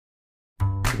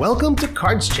Welcome to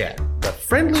Cards Chat, the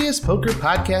friendliest poker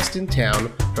podcast in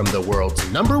town from the world's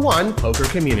 #1 poker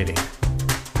community.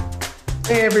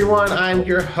 Hey everyone, I'm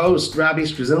your host, Robbie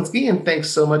Strazynski, and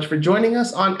thanks so much for joining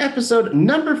us on episode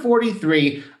number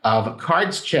 43 of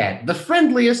Cards Chat, the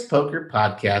friendliest poker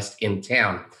podcast in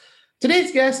town.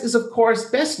 Today's guest is, of course,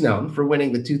 best known for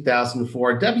winning the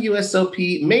 2004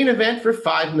 WSOP main event for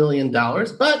 $5 million,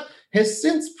 but has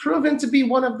since proven to be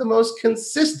one of the most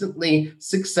consistently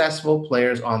successful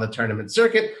players on the tournament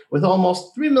circuit, with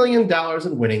almost $3 million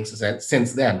in winnings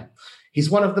since then. He's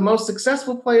one of the most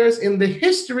successful players in the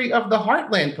history of the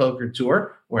Heartland Poker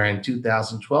Tour, where in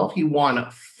 2012 he won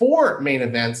 4 main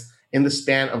events in the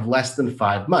span of less than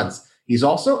 5 months. He's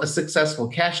also a successful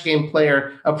cash game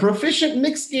player, a proficient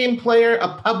mixed game player,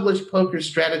 a published poker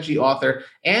strategy author,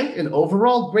 and an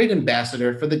overall great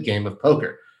ambassador for the game of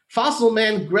poker. Fossil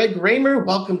Man Greg Raymer,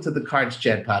 welcome to the Cards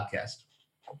Chat podcast.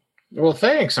 Well,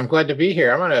 thanks. I'm glad to be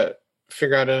here. I'm going to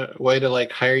figure out a way to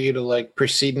hire you to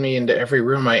precede me into every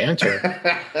room I enter.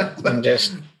 And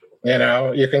just,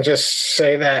 you can just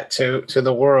say that to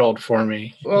the world for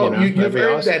me. Well, you've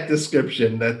heard that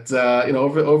description that,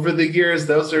 over the years,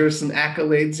 those are some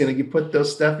accolades. You put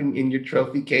those stuff in your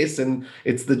trophy case and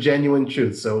it's the genuine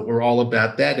truth. So we're all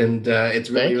about that. And it's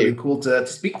really cool to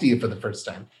speak to you for the first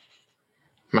time.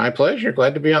 My pleasure.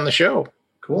 Glad to be on the show.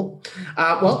 Cool.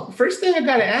 Well, first thing I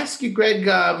got to ask you, Greg,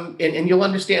 and you'll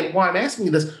understand why I'm asking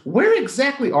you this. Where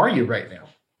exactly are you right now?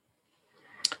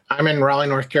 I'm in Raleigh,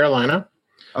 North Carolina.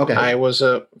 Okay. I was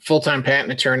a full-time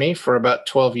patent attorney for about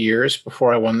 12 years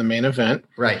before I won the main event.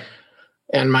 Right.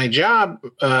 And my job,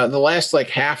 the last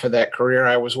half of that career,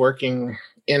 I was working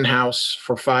in-house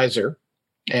for Pfizer.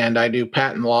 And I do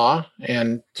patent law.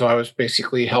 And so I was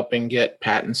basically helping get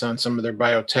patents on some of their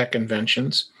biotech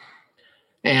inventions.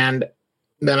 And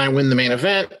then I win the main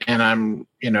event and I'm,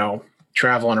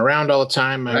 traveling around all the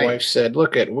time. My wife said,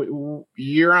 look,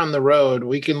 you're on the road.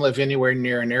 We can live anywhere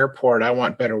near an airport. I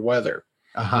want better weather.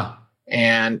 Uh-huh.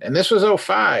 And this was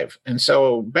 2005. And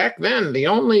so back then, the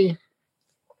only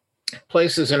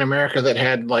places in America that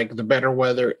had the better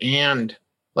weather and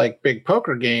big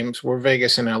poker games were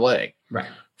Vegas and LA. Right.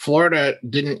 Florida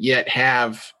didn't yet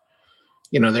have,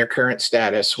 their current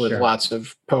status with lots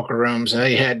of poker rooms.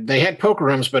 And they had poker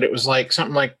rooms, but it was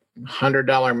something like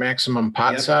 $100 maximum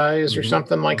pot size or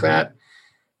something like that.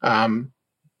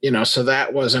 So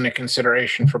that wasn't a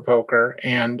consideration for poker.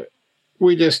 And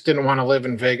we just didn't want to live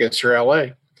in Vegas or LA.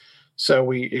 So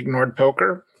we ignored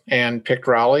poker and picked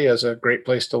Raleigh as a great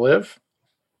place to live.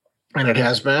 And it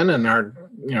has been, and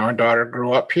our daughter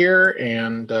grew up here,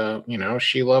 and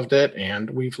she loved it, and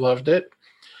we've loved it,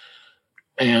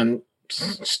 and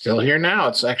still here now.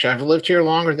 It's actually I've lived here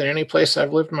longer than any place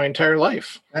I've lived my entire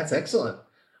life. That's excellent.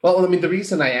 Well, the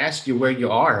reason I asked you where you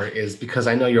are is because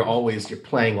I know you're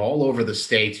playing all over the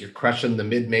states. You're crushing the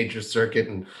mid-major circuit,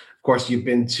 and of course, you've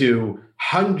been to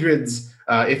hundreds.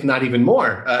 If not even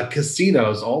more,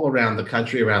 casinos all around the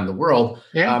country, around the world.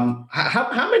 Yeah.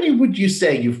 How many would you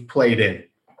say you've played in?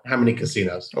 How many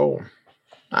casinos? Oh,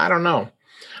 I don't know.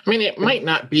 It might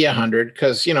not be 100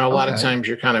 because, a lot of times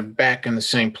you're kind of back in the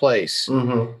same place.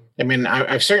 Mm-hmm.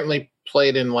 I've certainly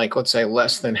played in let's say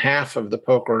less than half of the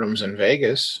poker rooms in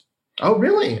Vegas. Oh,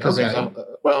 really? Okay.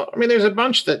 There's a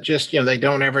bunch that just, they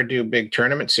don't ever do big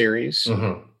tournament series.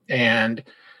 Mm-hmm.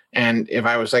 And if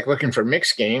I was looking for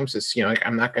mixed games, it's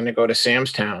I'm not going to go to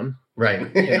Sam's Town, right?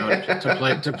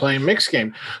 to play a mixed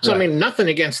game. So right. Nothing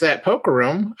against that poker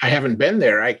room. I haven't been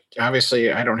there. I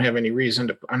don't have any reason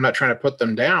to. I'm not trying to put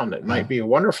them down. It might be a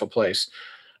wonderful place,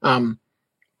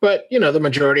 but the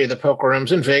majority of the poker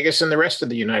rooms in Vegas and the rest of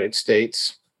the United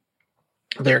States,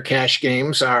 their cash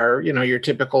games are your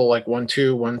typical 1-2,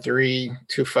 1-3,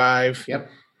 2-5. Yep.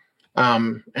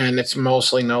 And it's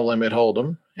mostly no limit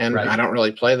hold'em. And I don't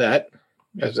really play that,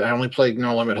 as I only play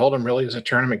No Limit Hold'em really as a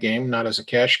tournament game, not as a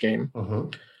cash game.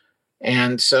 Mm-hmm.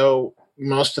 And so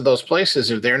most of those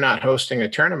places, if they're not hosting a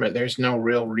tournament, there's no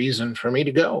real reason for me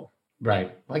to go.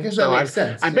 Right. I guess that makes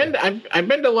sense. I've been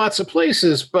to lots of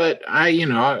places, but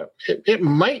it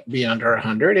might be under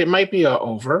 100. It might be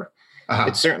over. Uh-huh.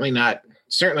 It's certainly not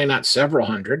several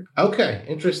hundred. Okay.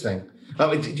 Interesting.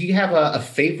 Do you have a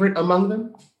favorite among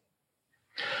them?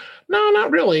 No, not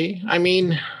really.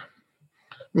 Obviously,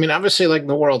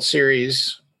 the World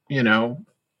Series,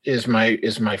 is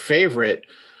my favorite,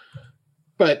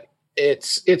 but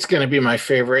it's going to be my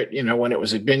favorite. When it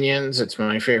was at Binion's, it's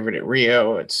my favorite at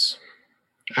Rio. I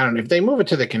don't know if they move it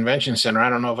to the convention center. I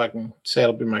don't know if I can say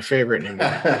it'll be my favorite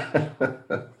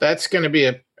anymore. That's going to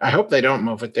be I hope they don't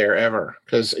move it there ever,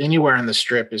 because anywhere on the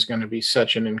Strip is going to be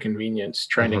such an inconvenience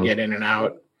trying to get in and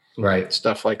out, right?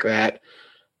 Stuff like that.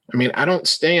 I mean, I don't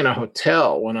stay in a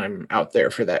hotel when I'm out there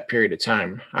for that period of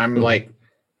time. I'm like,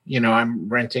 I'm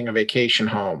renting a vacation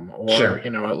home or, Sure.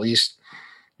 At least,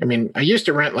 I mean, I used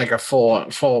to rent like a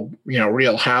full,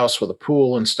 real house with a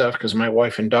pool and stuff because my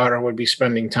wife and daughter would be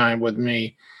spending time with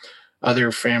me.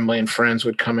 Other family and friends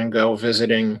would come and go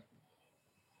visiting.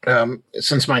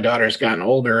 Since my daughter's gotten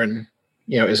older and,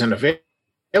 isn't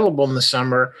available in the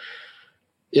summer,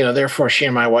 therefore she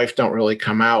and my wife don't really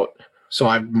come out. So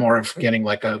I'm more of getting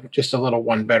like just a little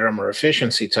 1-bedroom or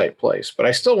efficiency type place, but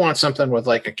I still want something with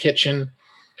like a kitchen.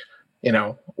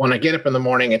 When I get up in the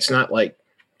morning, it's not like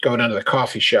going down to the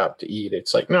coffee shop to eat.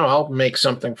 It's like, no, I'll make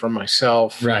something for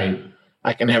myself. Right.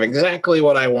 I can have exactly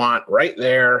what I want right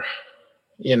there,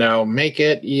 make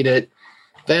it, eat it,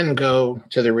 then go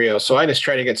to the Rio. So I just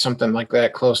try to get something like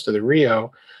that close to the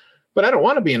Rio, but I don't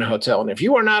want to be in a hotel. And if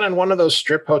you are not in one of those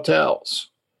strip hotels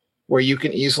where you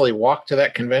can easily walk to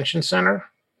that convention center,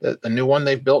 the new one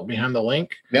they've built behind the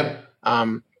link, Yep.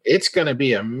 It's going to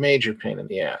be a major pain in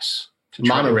the ass to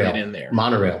try to get in there.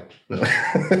 Monorail. I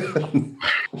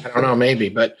don't know, maybe,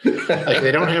 but like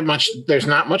they don't have much. There's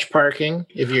not much parking.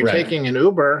 If you're taking an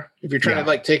Uber, if you're trying to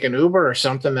like take an Uber or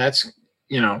something, that's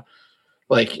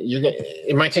like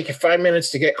it might take you 5 minutes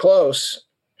to get close,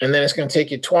 and then it's going to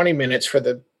take you 20 minutes for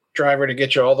the driver to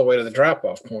get you all the way to the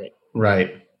drop-off point.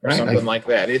 Right. Or something like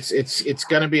that. It's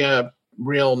going to be a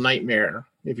real nightmare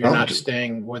if you're not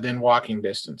staying within walking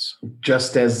distance.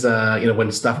 Just as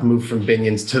when stuff moved from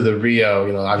Binions to the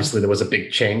Rio, obviously there was a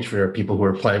big change for people who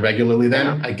were playing regularly then.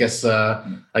 Yeah. I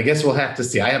guess we'll have to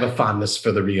see. I have a fondness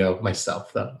for the Rio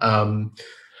myself, though.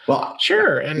 Well,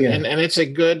 sure, and it's a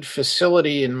good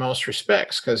facility in most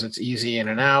respects because it's easy in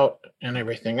and out and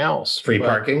everything else. Free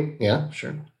parking, yeah,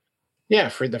 sure. Yeah,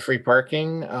 free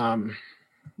parking.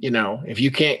 If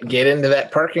you can't get into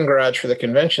that parking garage for the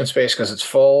convention space because it's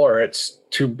full or it's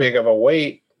too big of a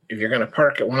wait, if you're going to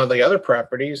park at one of the other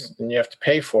properties, then you have to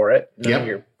pay for it. Yep.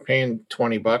 You're paying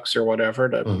 $20 or whatever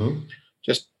to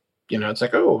just, it's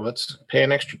like, oh, let's pay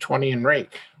an extra 20 and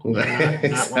rake.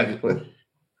 Exactly.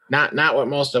 Not what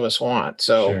most of us want.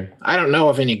 So I don't know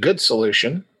of any good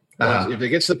solution. If it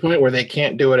gets to the point where they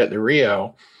can't do it at the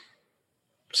Rio,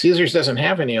 Caesars doesn't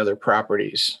have any other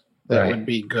properties that would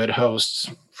be good hosts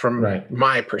from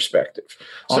my perspective.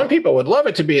 Some people would love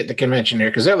it to be at the convention here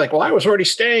because they're like, well, I was already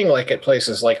staying like at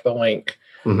places like the Link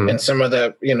and some of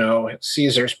the,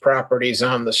 Caesars properties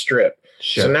on the Strip.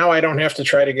 Sure. So now I don't have to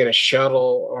try to get a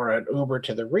shuttle or an Uber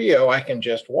to the Rio. I can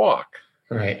just walk.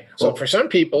 Right. So for some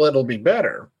people, it'll be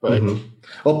better. But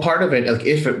well, part of it, like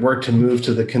if it were to move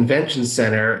to the convention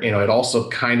center, it also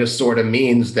kind of sort of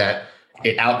means that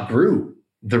it outgrew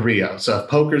the Rio. So if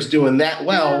poker's doing that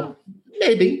well,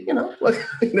 maybe,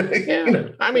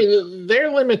 I mean,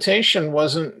 their limitation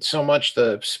wasn't so much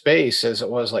the space as it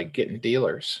was like getting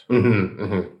dealers. I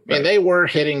mean, they were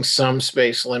hitting some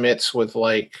space limits with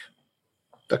like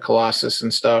the Colossus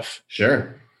and stuff.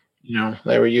 Sure.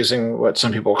 They were using what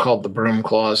some people called the broom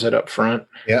closet up front.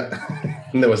 Yeah.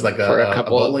 And there was like a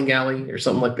bowling alley or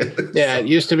something like that. Yeah, it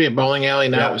used to be a bowling alley.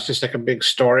 Now it was just like a big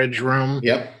storage room.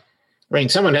 Yep. I mean,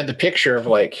 someone had the picture of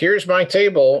like, here's my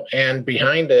table, and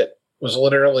behind it was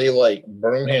literally like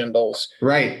broom handles.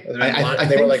 Right.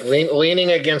 They were like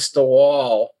leaning against the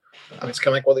wall. And it's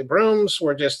kind of like, well, the brooms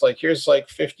were just like, here's like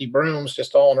 50 brooms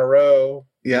just all in a row,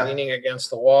 leaning against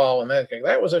the wall. And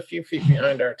that was a few feet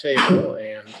behind our table.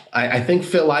 And I think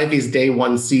Phil Ivey's Day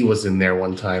 1C was in there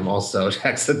one time also,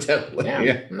 accidentally.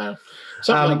 No,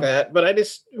 something like that. But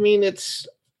it's,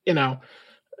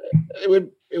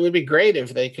 it would be great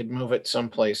if they could move it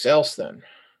someplace else then.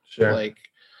 Sure.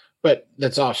 But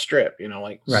that's off strip,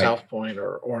 like South Point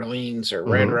or Orleans or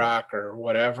Red Rock or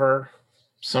whatever.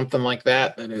 Something like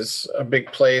that is a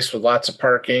big place with lots of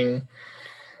parking,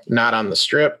 not on the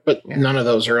Strip, but none of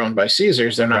those are owned by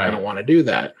Caesars. They're not going to want to do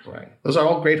that. Right. Those are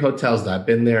all great hotels. I've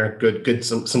been there. Good,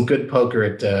 some good poker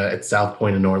at South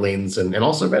Point in Orleans and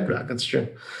also Red Rock. That's true.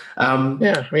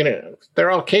 I mean,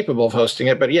 they're all capable of hosting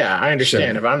it, but I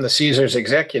understand. If I'm the Caesars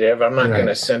executive, I'm not going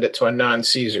to send it to a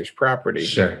non-Caesars property.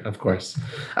 Sure, of course.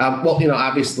 Well,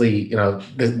 obviously,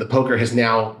 the poker has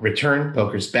now returned.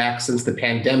 Poker's back since the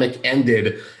pandemic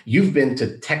ended. You've been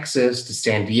to Texas, to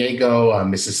San Diego,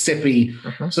 Mississippi.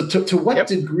 So to what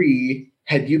degree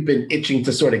had you been itching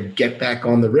to sort of get back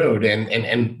on the road,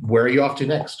 and where are you off to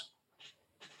next?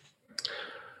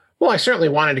 Well, I certainly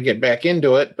wanted to get back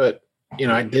into it, but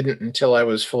I didn't until I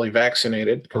was fully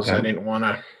vaccinated because I didn't want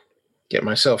to get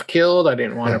myself killed. I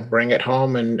didn't want to bring it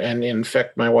home and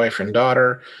infect my wife and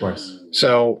daughter. Of course.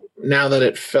 So now that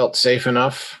it felt safe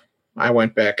enough, I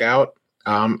went back out.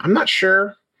 I'm not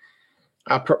sure.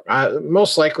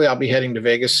 Most likely I'll be heading to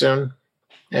Vegas soon.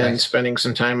 and Nice. spending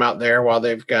some time out there while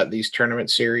they've got these tournament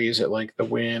series at like the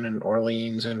Wynn and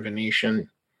Orleans and Venetian.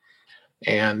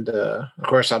 And of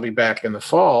course, I'll be back in the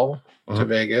fall to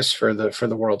Vegas for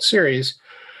the World Series,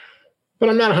 but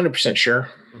I'm not 100% sure.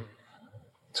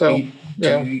 So,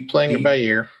 playing it by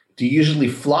ear. Do you usually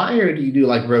fly, or do you do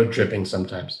like road tripping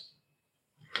sometimes?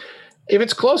 If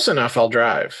it's close enough, I'll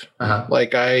drive.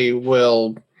 Like I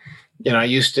will, I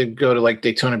used to go to like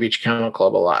Daytona Beach Kennel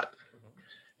Club a lot.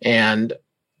 And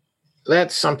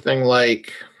that's something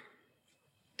like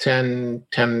 10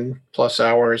 plus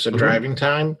hours of driving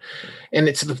time. And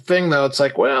it's the thing, though, it's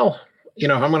like, well, if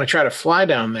I'm going to try to fly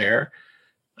down there,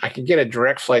 I could get a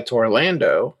direct flight to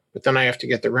Orlando, but then I have to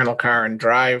get the rental car and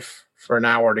drive for an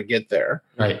hour to get there.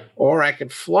 Right. Or I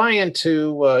could fly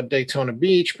into Daytona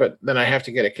Beach, but then I have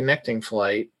to get a connecting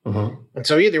flight. And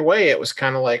so either way, it was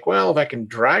kind of like, well, if I can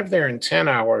drive there in 10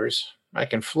 hours, I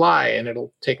can fly and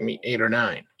it'll take me 8 or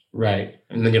 9. Right.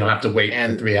 And then you don't have to wait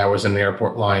for 3 hours in the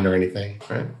airport line or anything,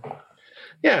 right?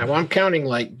 Yeah, well, I'm counting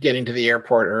like getting to the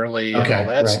airport early and all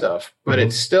that stuff. But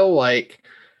it's still like,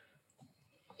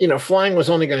 flying was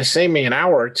only going to save me an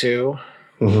hour or two.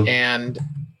 And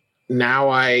now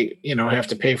I, have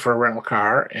to pay for a rental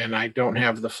car, and I don't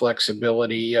have the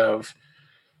flexibility of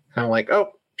kind of like,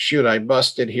 oh, shoot, I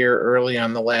busted here early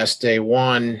on the last day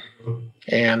one.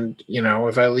 And,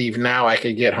 if I leave now, I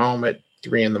could get home at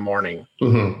 3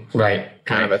 a.m. Right.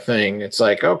 Kind of a thing. It's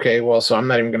like, okay, well, so I'm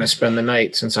not even going to spend the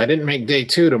night since I didn't make day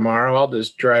 2 tomorrow. I'll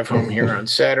just drive home here on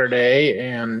Saturday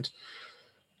and,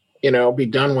 be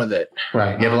done with it.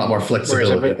 Right. You have a lot more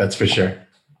flexibility. That's for sure.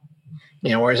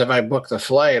 Whereas if I book the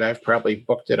flight, I've probably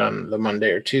booked it on the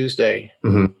Monday or Tuesday,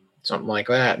 something like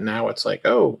that. Now it's like,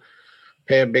 oh,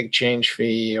 pay a big change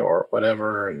fee or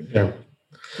whatever. And,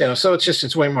 so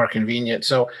it's way more convenient.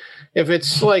 So if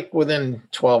it's like within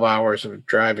 12 hours of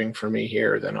driving for me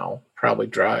here, then I'll probably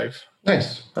drive.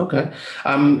 Nice. Okay.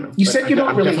 You said you don't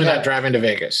I'm really definitely not driving to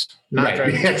Vegas. Not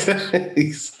driving to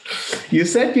Vegas. You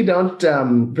said you don't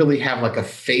really have like a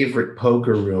favorite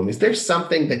poker room. Is there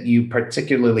something that you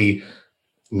particularly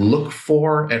look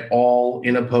for at all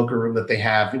in a poker room that they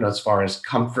have, as far as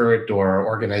comfort or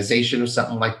organization or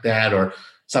something like that, or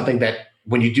something that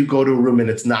when you do go to a room and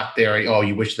it's not there,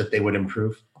 you wish that they would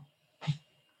improve?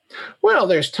 Well,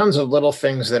 there's tons of little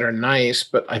things that are nice,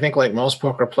 but I think like most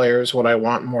poker players, what I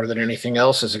want more than anything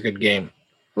else is a good game.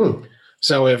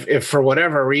 So if for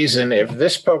whatever reason, if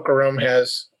this poker room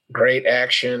has great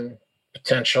action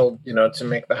potential, to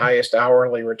make the highest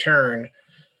hourly return,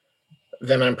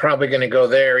 then I'm probably going to go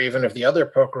there, even if the other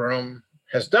poker room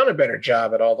has done a better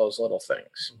job at all those little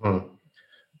things.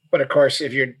 But of course,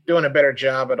 if you're doing a better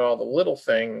job at all the little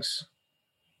things,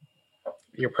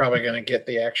 you're probably going to get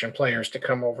the action players to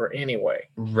come over anyway.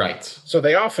 Right. So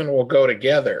they often will go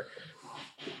together.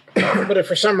 But if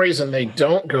for some reason they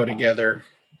don't go together,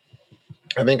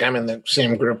 I think I'm in the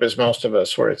same group as most of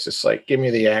us, where it's just like, give me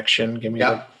the action, give me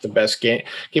the best game,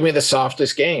 give me the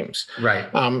softest games. Right.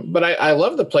 But I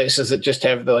love the places that just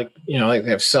have the, like they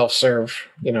have self-serve,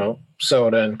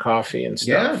 soda and coffee and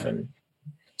stuff. And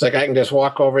it's like, I can just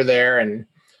walk over there and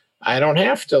I don't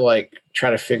have to like try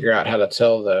to figure out how to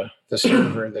tell the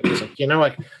server that it's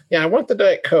like, I want the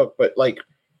Diet Coke, but like,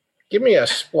 give me a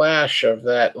splash of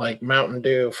that like Mountain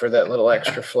Dew for that little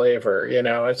extra flavor.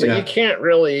 It's like, you can't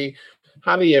really.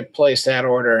 How do you place that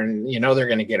order? And they're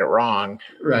going to get it wrong.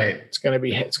 Right. It's going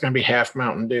to be half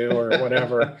Mountain Dew or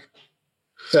whatever.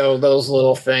 So those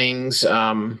little things,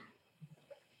 the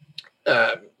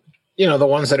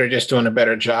ones that are just doing a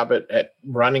better job at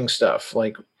running stuff,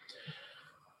 like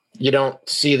you don't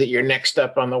see that you're next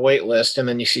up on the wait list, and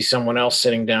then you see someone else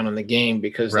sitting down in the game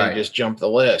because they just jumped the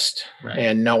list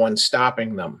and no one's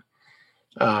stopping them.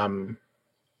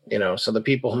 So the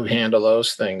people who handle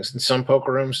those things, and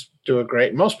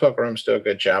most poker rooms do a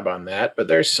good job on that, but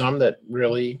there's some that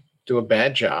really do a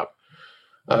bad job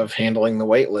of handling the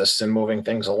wait lists and moving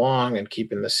things along and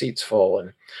keeping the seats full.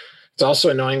 And it's also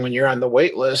annoying when you're on the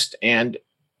wait list and,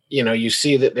 you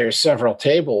see that there's several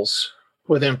tables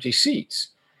with empty seats,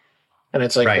 and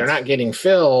it's like, they're not getting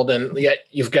filled, and yet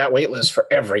you've got wait lists for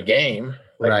every game.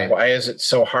 Like, why is it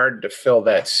so hard to fill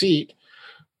that seat?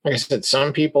 Like I said,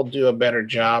 some people do a better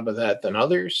job of that than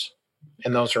others,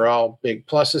 and those are all big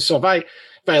pluses. So if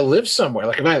I live somewhere,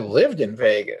 like if I lived in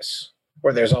Vegas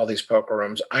where there's all these poker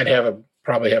rooms, I'd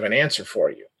probably have an answer for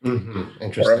you.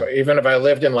 Interesting. Or even if I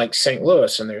lived in like St.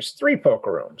 Louis and there's 3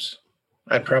 poker rooms,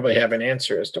 I'd probably have an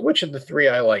answer as to which of the 3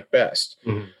 I like best.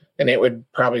 And it would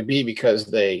probably be because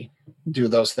they do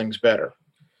those things better.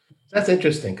 That's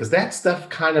interesting, because that stuff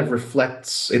kind of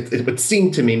reflects, it would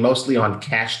seem to me, mostly on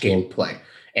cash game play.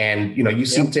 And, you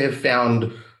seem to have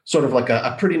found sort of like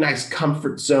a pretty nice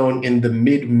comfort zone in the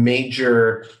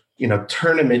mid-major,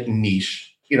 tournament niche.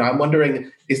 I'm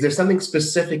wondering, is there something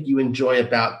specific you enjoy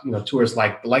about, tours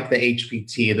like the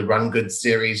HPT, the Run Good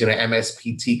Series,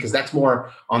 MSPT, because that's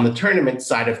more on the tournament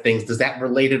side of things. Does that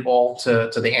relate at all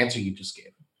to the answer you just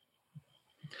gave?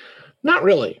 Not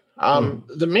really.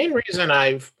 The main reason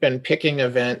I've been picking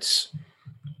events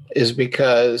is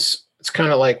because it's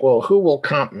kind of like, well, who will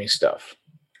comp me stuff?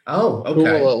 Oh, okay. Who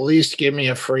will at least give me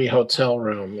a free hotel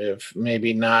room, if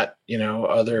maybe not,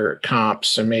 other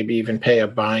comps, and maybe even pay a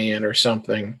buy-in or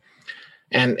something.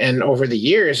 And over the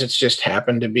years, it's just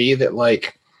happened to be that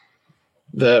like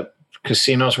the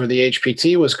casinos where the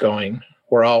HPT was going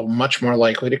were all much more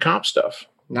likely to comp stuff.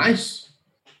 Nice.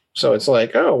 So it's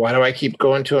like, oh, why do I keep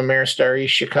going to Ameristar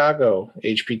East Chicago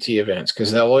HPT events?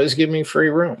 Because they'll always give me free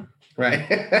room. Right.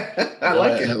 I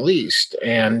like it. At least.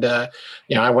 And,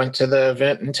 I went to the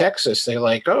event in Texas. They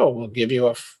like, oh, we'll give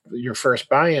you your first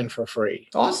buy-in for free.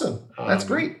 Awesome. That's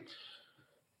great.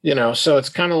 So it's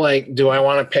kind of like, do I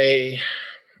want to pay,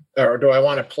 or do I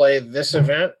want to play this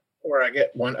event where I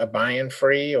get a buy-in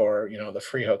free, or, the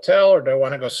free hotel, or do I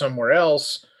want to go somewhere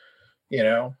else?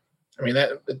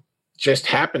 That it just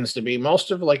happens to be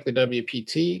most of like the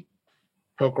WPT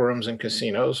poker rooms and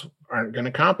casinos aren't going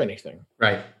to comp anything.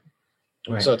 Right.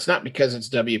 So it's not because it's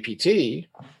WPT,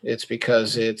 it's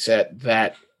because it's at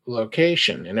that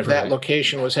location. And if that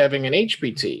location was having an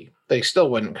HPT, they still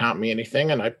wouldn't comp me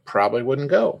anything, and I probably wouldn't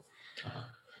go.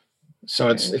 So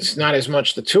it's not as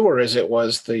much the tour as it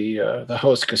was the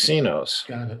host casinos.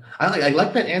 Got it. I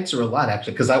like that answer a lot,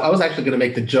 actually, because I was actually going to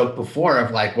make the joke before of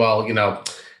like, well,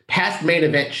 past main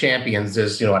event champions,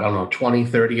 there's, 20,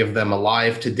 30 of them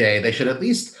alive today. They should at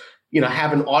least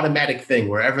have an automatic thing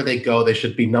wherever they go. They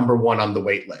should be number one on the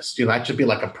wait list. That should be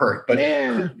like a perk. But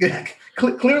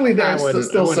clearly, there's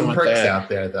still some perks out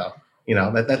there, though.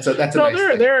 That's a nice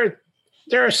thing.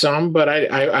 There are some, but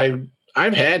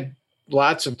I've had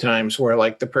lots of times where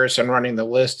like the person running the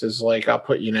list is like, "I'll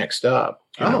put you next up."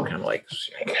 Kind of like,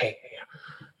 "Hey,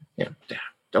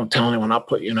 don't tell anyone, I'll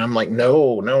put you." And I'm like,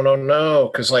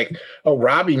 no. Cause like, oh,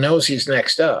 Robbie knows he's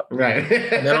next up. Right.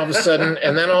 and then all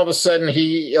of a sudden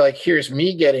he like hears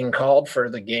me getting called for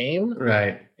the game.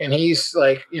 Right. And he's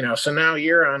like, so now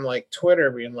you're on like Twitter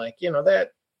being like,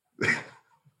 that,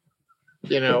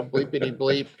 bleepity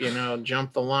bleep,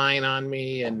 jump the line on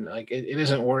me. And like, it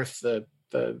isn't worth the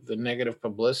negative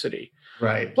publicity.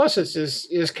 Right. Plus it's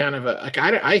is kind of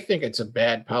I think it's a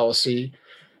bad policy.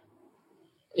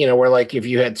 Where like if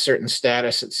you had certain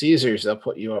status at Caesars, they'll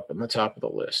put you up in the top of the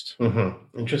list.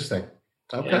 Mm-hmm. Interesting.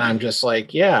 Okay. And I'm just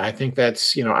like, yeah, I think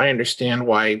that's, I understand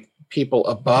why people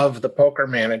above the poker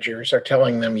managers are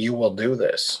telling them you will do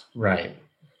this. Right.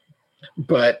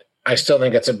 But I still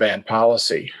think it's a bad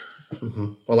policy.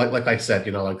 Mm-hmm. Well, like I said,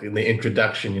 like in the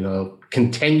introduction,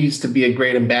 continues to be a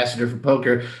great ambassador for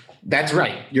poker. That's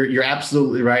right. You're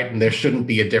absolutely right, and there shouldn't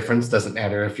be a difference. Doesn't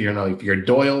matter if you're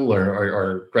Doyle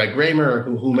or Greg Raymer or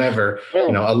whomever.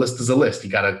 A list is a list. You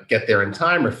got to get there in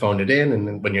time or phone it in, and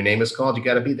then when your name is called, you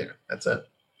got to be there. That's it.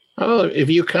 Oh, if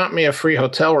you comp me a free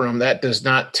hotel room, that does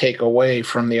not take away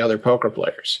from the other poker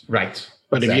players. Right.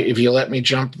 But exactly. if you let me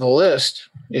jump the list,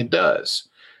 it does.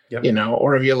 Yep.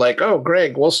 Or if you're like, oh,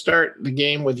 Greg, we'll start the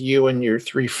game with you and your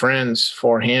three friends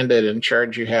four-handed and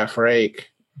charge you half rake.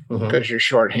 Because you're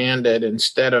shorthanded,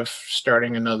 instead of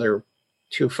starting another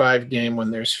 2-5 game when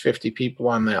there's 50 people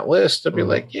on that list, I'll be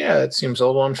like, yeah, that seems a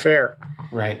little unfair.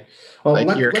 Right.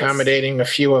 Well, you're accommodating a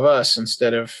few of us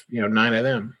instead of 9 of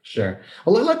them. Sure.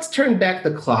 Well, let's turn back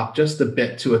the clock just a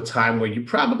bit to a time where you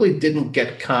probably didn't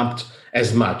get comped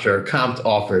as much or comped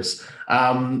offers.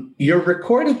 Your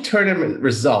recorded tournament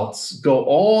results go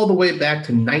all the way back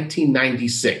to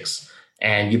 1996.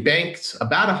 And you banked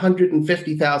about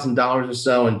 $150,000 or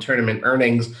so in tournament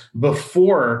earnings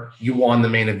before you won the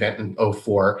main event in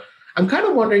 2004. I'm kind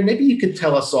of wondering, maybe you could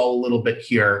tell us all a little bit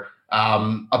here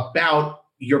about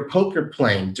your poker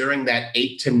playing during that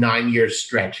 8 to 9 year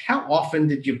stretch. How often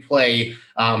did you play?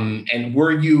 And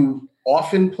were you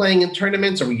often playing in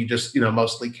tournaments, or were you just,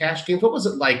 mostly cash games? What was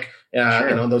it like,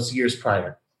 those years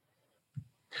prior?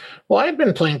 Well, I had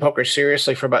been playing poker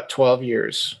seriously for about 12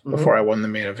 years before I won the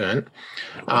main event.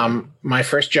 My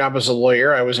first job as a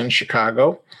lawyer, I was in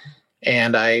Chicago,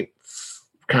 and I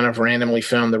kind of randomly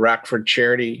found the Rockford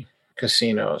Charity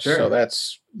casinos. Sure. So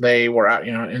they were out,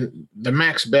 and the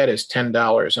max bet is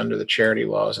 $10 under the charity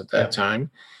laws at that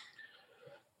time.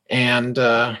 And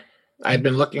I'd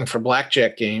been looking for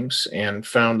blackjack games and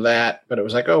found that, but it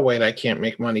was like, oh, wait, I can't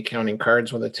make money counting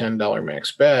cards with a $10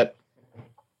 max bet.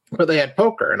 but they had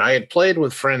poker, and I had played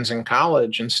with friends in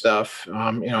college and stuff.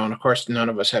 And of course, none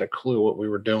of us had a clue what we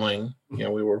were doing.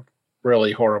 We were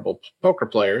really horrible poker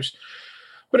players,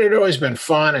 but it had always been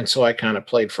fun. And so I kind of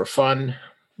played for fun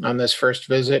on this first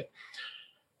visit.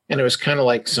 And it was kind of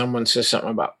like someone says something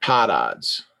about pot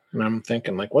odds. And I'm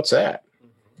thinking, like, what's that?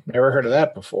 Never heard of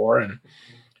that before. And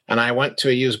I went to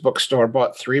a used bookstore,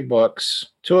 bought 3 books.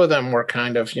 2 of them were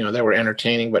kind of, they were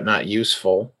entertaining, but not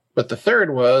useful. But the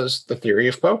third was The Theory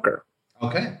of Poker.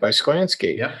 Okay. By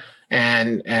Sklansky. Yeah.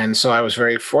 And so I was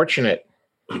very fortunate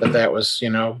that was,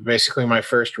 basically my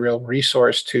first real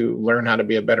resource to learn how to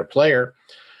be a better player.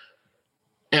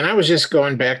 And I was just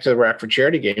going back to the Rockford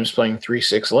Charity Games playing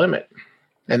 3-6 limit.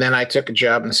 And then I took a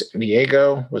job in San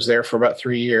Diego, was there for about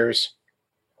 3 years,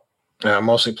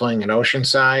 mostly playing in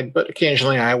Oceanside. But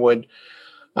occasionally I would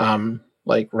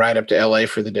ride up to LA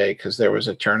for the day because there was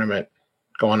a tournament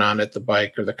going on at the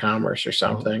Bike or the Commerce or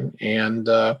something. And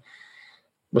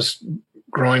was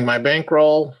growing my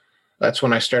bankroll. That's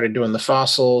when I started doing the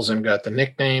fossils and got the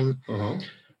nickname.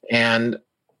 And,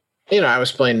 I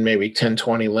was playing maybe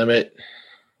 10-20 limit.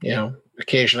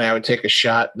 Occasionally I would take a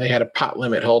shot. They had a pot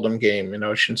limit hold'em game in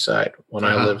Oceanside when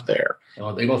I lived there.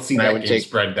 Oh, they don't see that game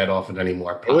spread that often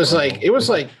anymore. It was like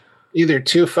either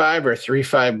 2-5 or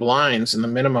 3-5 blinds, and the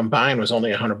minimum bind was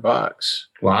only $100.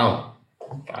 Wow.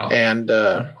 And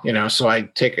so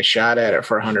I'd take a shot at it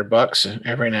for $100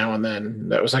 every now and then.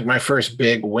 That was like my first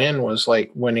big win, was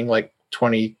like winning like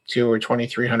 $2,200 or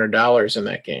 $2,300 in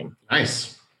that game.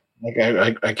 Nice. Like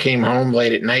I came home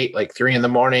late at night, like 3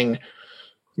 a.m.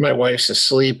 My wife's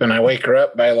asleep, and I wake her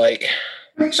up by like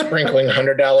sprinkling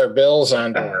 $100 bills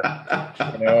onto her,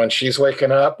 and she's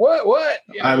waking up. What?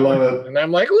 I love it. And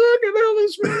I'm like, look at all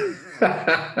this money.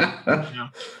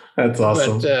 That's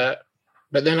awesome.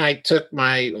 But then I took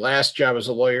my last job as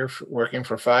a lawyer working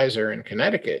for Pfizer in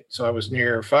Connecticut. So I was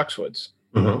near Foxwoods.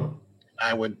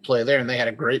 I would play there, and they had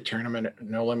a great tournament,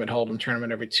 no limit hold'em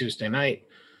tournament every Tuesday night.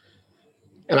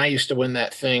 And I used to win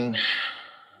that thing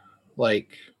like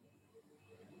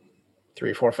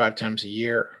 3, 4, 5 times a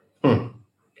year.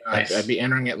 Nice. I'd be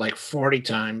entering it like 40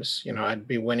 times. I'd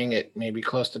be winning it maybe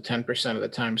close to 10% of the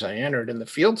times I entered. And the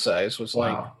field size was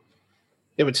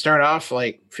it would start off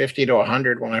like 50 to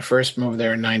 100 when I first moved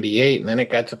there in 98. And then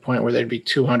it got to the point where there'd be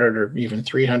 200 or even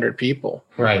 300 people.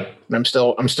 Right. And I'm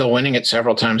still winning it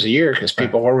several times a year because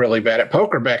people were really bad at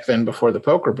poker back then before the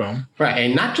poker boom. Right.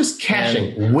 And not just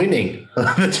cashing, winning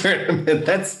the tournament.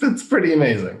 That's pretty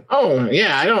amazing. Oh,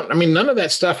 yeah. None of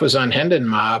that stuff was on Hendon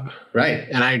Mob. Right.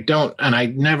 And I don't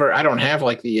have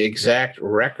like the exact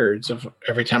records of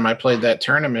every time I played that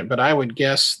tournament, but I would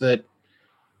guess that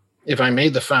if I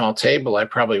made the final table, I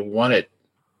probably won it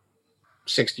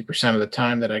 60% of the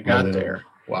time that I got there.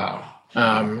 Wow.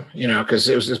 Because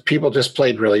it was just, people just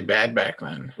played really bad back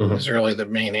then. It was really the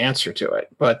main answer to it.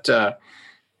 But so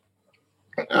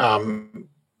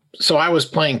I was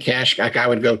playing cash. Like I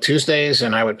would go Tuesdays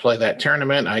and I would play that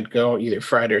tournament. I'd go either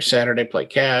Friday or Saturday, play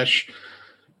cash.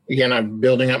 Again, I'm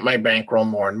building up my bankroll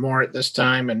more and more at this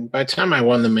time. And by the time I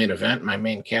won the main event, my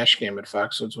main cash game at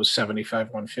Foxwoods was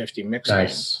 75-150 mixed game.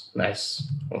 Nice.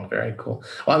 Well, very cool.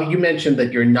 Well, you mentioned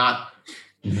that you're not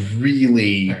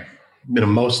really,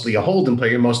 mostly a hold'em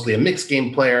player. You're mostly a mixed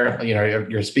game player.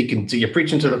 You're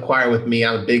preaching to the choir with me.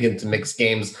 I'm big into mixed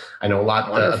games. I know a lot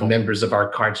of members of our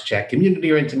Cards Chat community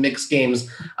are into mixed games.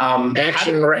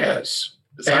 Action Raz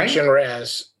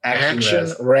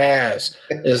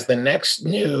is the next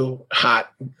new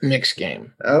hot mixed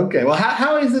game. Okay. Well,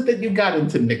 how is it that you got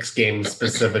into mixed games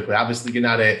specifically? Obviously, you're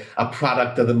not a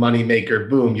product of the moneymaker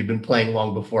boom. You've been playing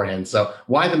long beforehand. So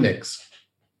why the mix?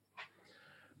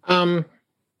 I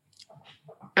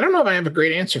don't know if I have a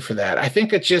great answer for that. I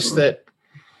think it's just that,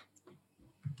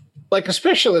 like,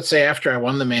 especially let's say after I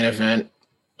won the main event,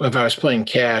 if I was playing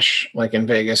cash, like in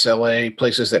Vegas, LA,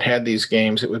 places that had these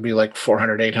games, it would be like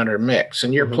 400, 800 mix.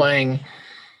 And you're playing,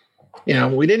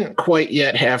 we didn't quite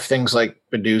yet have things like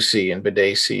Badusi and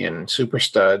Badesi and Super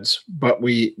Studs, but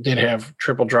we did have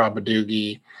triple draw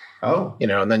Badugi. Oh.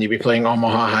 And then you'd be playing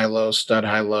Omaha high-low, stud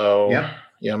high-low,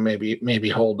 maybe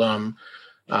hold'em.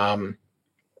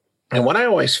 And what I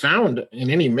always found in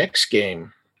any mix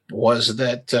game was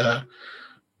that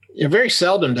very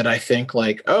seldom did I think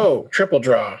like, oh, triple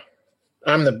draw,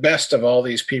 I'm the best of all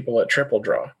these people at triple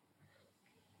draw.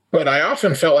 But I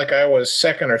often felt like I was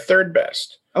second or third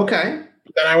best. Okay.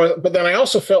 But then I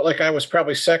also felt like I was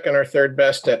probably second or third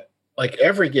best at like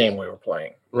every game we were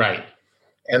playing. Right.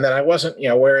 And then I wasn't,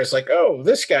 whereas like, oh,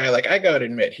 this guy, like I got to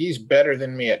admit, he's better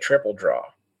than me at triple draw.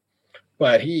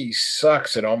 But he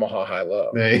sucks at Omaha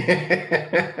high-low.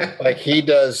 Like he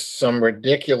does some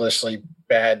ridiculously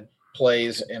bad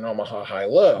plays in Omaha High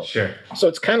Low. Sure. So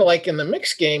it's kind of like in the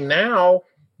mixed game now,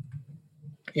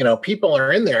 people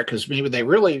are in there because maybe they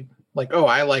really like, oh,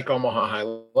 I like Omaha High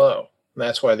Low. And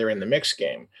that's why they're in the mixed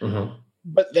game. Mm-hmm.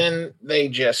 But then they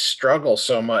just struggle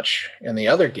so much in the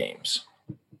other games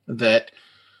that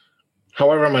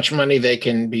however much money they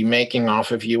can be making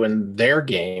off of you in their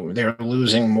game, they're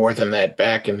losing more than that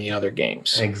back in the other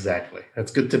games. Exactly.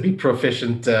 It's good to be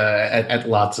proficient at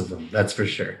lots of them. That's for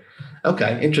sure.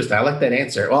 Okay, interesting. I like that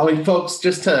answer. Well, I mean, folks,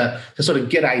 just to sort of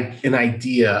get an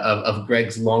idea of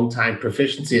Greg's longtime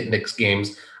proficiency at mixed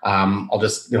games,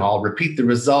 I'll repeat the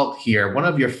result here. One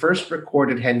of your first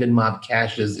recorded Hendon Mob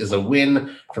caches is a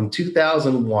win from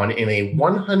 2001 in a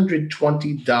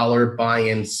 $120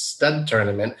 buy-in stud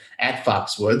tournament at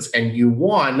Foxwoods, and you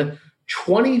won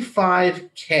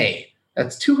 $25K.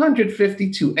 That's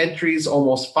 252 entries,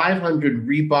 almost 500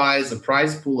 rebuys, a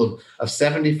prize pool of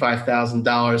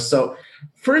 $75,000. So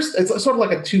first, it's sort of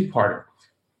like a two-parter.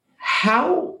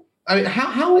 How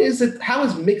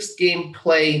is mixed game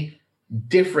play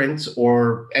different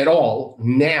or at all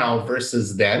now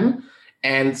versus then?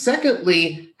 And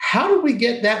secondly, how do we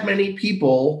get that many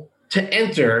people to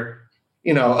enter,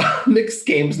 mixed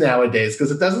games nowadays?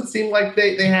 Because it doesn't seem like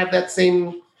they have that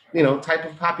same, type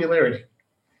of popularity.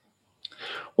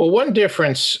 Well, one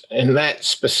difference in that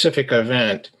specific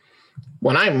event,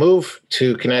 when I moved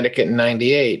to Connecticut in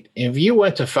 98, if you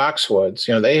went to Foxwoods,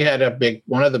 they had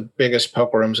one of the biggest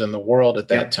poker rooms in the world at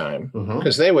that time,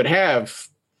 because they would have,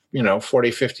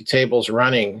 40, 50 tables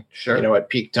running, sure, at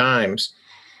peak times.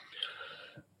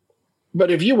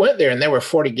 But if you went there and there were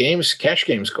 40 cash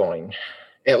games going,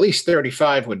 at least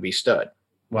 35 would be stud.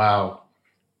 Wow.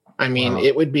 I mean,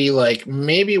 It would be like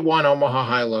maybe one Omaha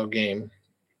High-Low game,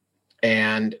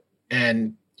 and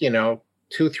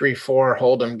 2, 3, 4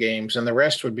 Hold'em games, and the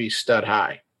rest would be stud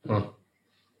high.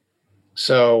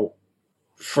 So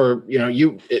for,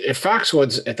 at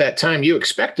Foxwoods at that time, you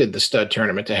expected the stud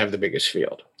tournament to have the biggest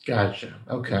field. Gotcha.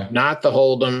 Okay. Not the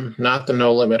Hold'em, not the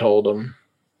no limit Hold'em.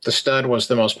 The stud was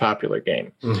the most popular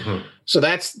game. So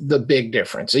that's the big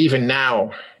difference. Even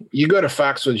now, you go to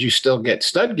Foxwoods, you still get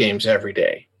stud games every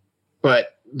day,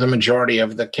 but the majority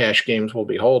of the cash games will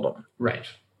be Hold'em. Right.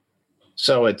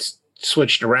 So it's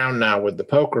switched around now with the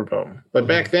poker boom. But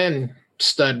back then,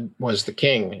 stud was the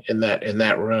king in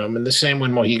that room. And the same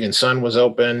when Mohegan Sun was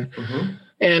open.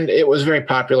 And it was very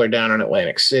popular down in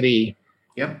Atlantic City.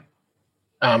 Yep.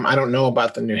 I don't know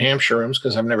about the New Hampshire rooms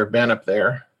because I've never been up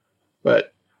there.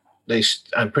 But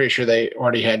I'm pretty sure they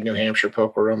already had New Hampshire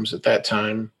poker rooms at that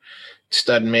time.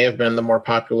 Stud may have been the more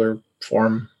popular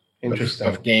form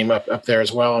of game up there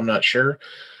as well. I'm not sure.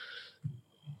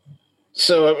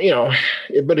 So,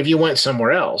 but if you went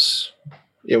somewhere else,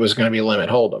 it was going to be limit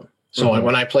Hold'em. So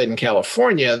when I played in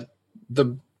California,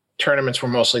 the tournaments were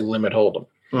mostly limit Hold'em.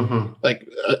 Like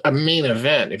a main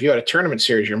event. If you had a tournament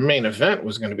series, your main event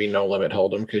was going to be no limit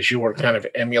Hold'em because you were kind of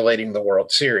emulating the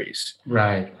World Series.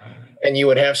 Right. And you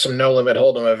would have some no limit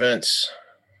Hold'em events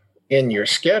in your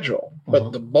schedule,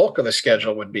 but the bulk of the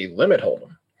schedule would be limit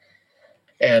Hold'em.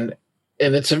 And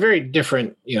it's a very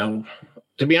different,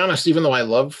 to be honest, even though I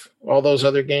love all those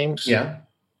other games, and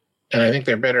I think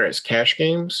they're better as cash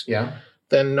games,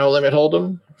 than no limit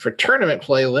Hold'em. For tournament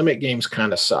play, limit games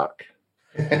kind of suck.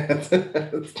 Okay,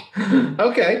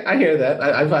 I hear that.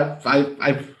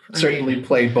 I've certainly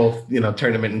played both,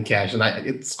 tournament and cash, and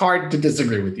it's hard to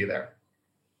disagree with you there.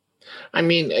 I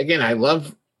mean, again, I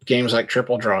love games like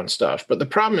Triple Draw and stuff, but the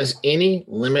problem is any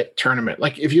limit tournament.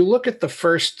 Like if you look at the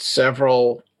first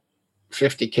several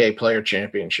 50K player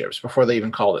championships before they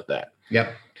even called it that.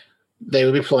 They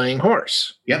would be playing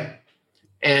horse.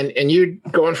 And you're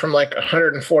going from like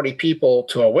 140 people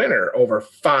to a winner over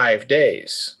 5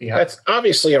 days. That's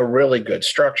obviously a really good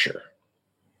structure.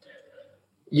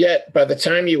 Yet by the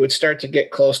time you would start to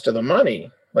get close to the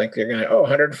money, like they're going to,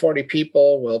 140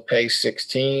 people will pay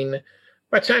 16.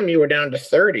 By the time you were down to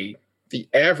 30, the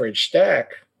average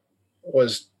stack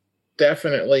was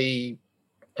definitely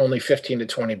only 15 to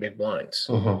 20 big blinds.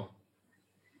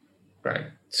 Right.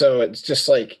 So it's just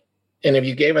like, and if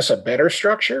you gave us a better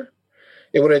structure,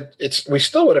 we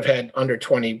still would have had under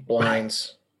 20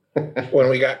 blinds when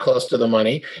we got close to the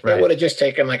money. Right. It would have just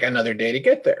taken like another day to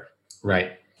get there.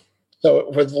 Right.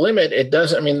 So with limit, it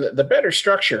doesn't, I mean, the better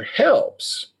structure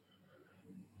helps,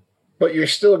 but you're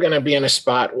still going to be in a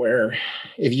spot where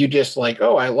if you just like,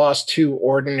 I lost 2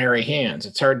 ordinary hands,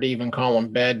 it's hard to even call them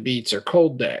bad beats or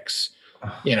cold decks,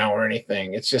 or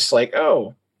anything. It's just like,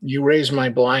 you raise my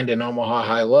blind in Omaha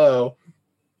High-Low.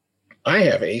 I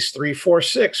have ace 3, 4,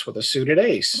 6 with a suited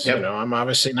ace. I'm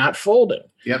obviously not folding.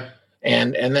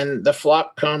 And then the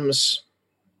flop comes,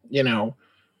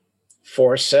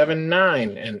 4, 7,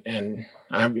 9, and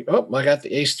I got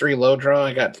the ace 3 low draw.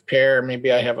 I got the pair.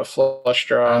 Maybe I have a flush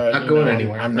draw. I'm not going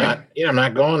anywhere. I'm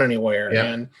not going anywhere. Yeah.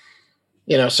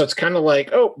 And so it's kind of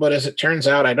like, but as it turns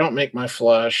out, I don't make my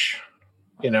flush.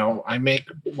 I make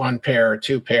one pair or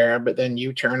two pair, but then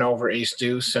you turn over ace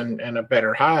deuce and a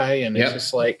better high, and it's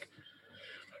just like,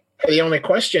 the only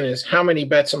question is, how many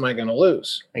bets am I going to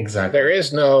lose? Exactly. There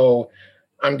is no,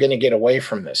 I'm going to get away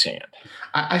from this hand.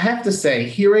 I have to say,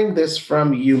 hearing this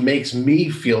from you makes me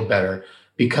feel better,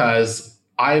 because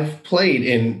I've played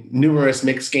in numerous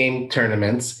mixed game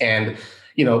tournaments, and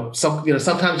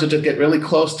sometimes you'll just get really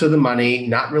close to the money,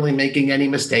 not really making any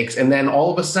mistakes, and then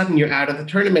all of a sudden you're out of the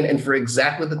tournament, and for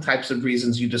exactly the types of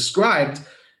reasons you described,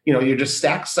 you're just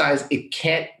stack size. It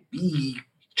can't be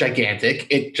gigantic.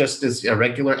 It just is a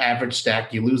regular average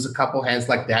stack. You lose a couple hands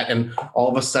like that, and all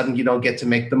of a sudden you don't get to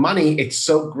make the money. It's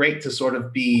so great to sort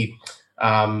of be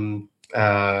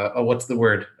what's the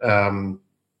word?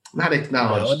 Not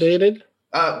acknowledged. Validated?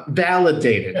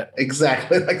 Validated. Yeah.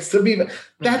 Exactly. Like, to be,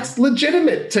 that's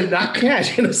legitimate to not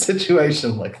cash in a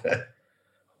situation like that.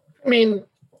 I mean,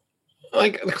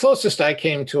 like, the closest I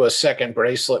came to a second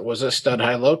bracelet was a stud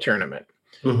high-low tournament.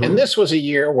 Mm-hmm. And this was a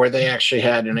year where they actually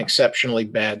had an exceptionally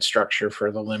bad structure for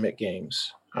the limit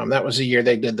games. That was the year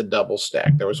they did the double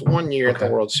stack. There was one year at the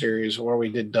World Series where we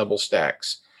did double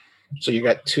stacks. So you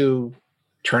got 2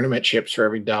 tournament chips for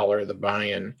every dollar of the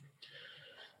buy-in.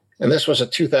 And this was a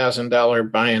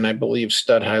 $2,000 buy-in, I believe,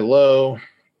 stud high-low.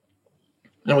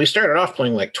 And we started off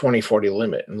playing like 20-40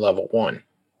 limit in level 1.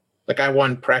 Like, I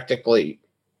won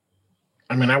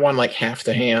like half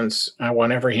the hands. I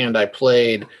won every hand I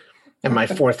played. And my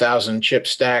 4,000 chip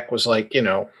stack was like,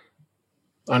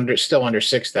 still under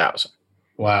 6,000.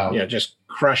 Wow. Just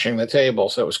crushing the table.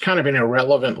 So it was kind of an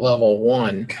irrelevant level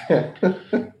 1.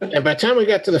 And by the time we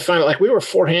got to the final, like, we were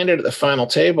 4-handed at the final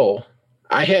table.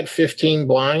 I had 15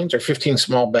 blinds or 15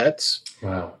 small bets.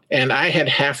 Wow. And I had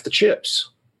half the chips.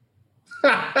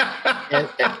 and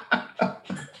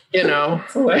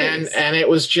it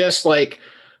was just like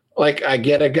I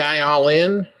get a guy all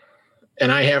in,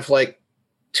 and I have like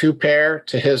 2 pair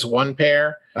to his 1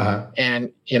 pair,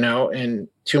 and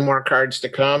 2 more cards to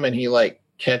come, and he like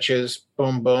catches,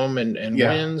 boom, boom, and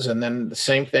wins. And then the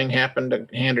same thing happened a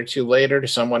hand or 2 later to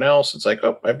someone else. It's like,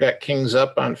 I've got kings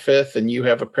up on 5th, and you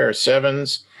have a pair of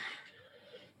 7s.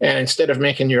 And instead of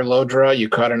making your low draw, you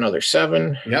caught another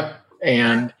 7. Yep.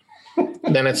 And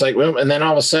then it's like, well, and then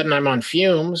all of a sudden I'm on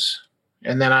fumes,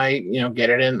 and then I, get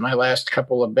it in my last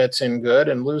couple of bets in good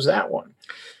and lose that one.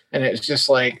 And it's just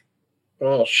like,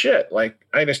 well, shit, like,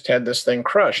 I just had this thing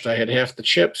crushed. I had half the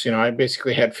chips. I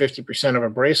basically had 50% of a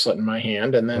bracelet in my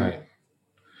hand, and then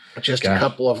just a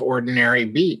couple of ordinary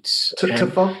beats. And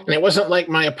it wasn't like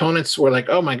my opponents were like,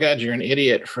 oh, my God, you're an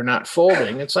idiot for not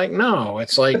folding. It's like, no.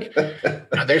 It's like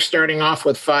they're starting off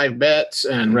with 5 bets,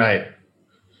 and they're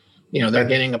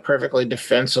getting a perfectly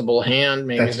defensible hand.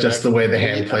 Maybe that's just the way the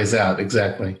hand plays out.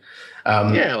 Exactly.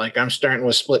 Like, I'm starting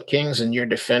with split kings, and you're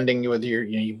defending with your,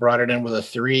 you brought it in with a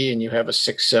 3, and you have a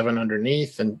 6, 7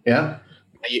 underneath, and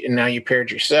now you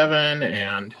paired your 7,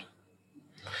 and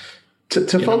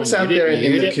to folks out there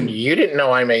you didn't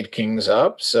know I made kings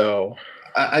up, so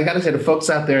I got to say, to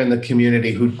folks out there in the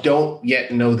community who don't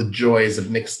yet know the joys of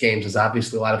mixed games, there's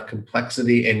obviously a lot of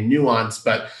complexity and nuance,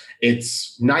 but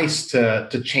it's nice to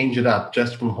change it up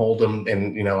just from Hold'em.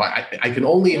 And, I can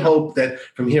only hope that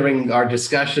from hearing our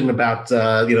discussion about,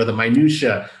 the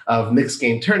minutia of mixed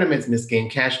game tournaments, mixed game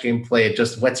cash game play, it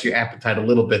just whets your appetite a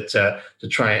little bit to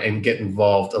try and get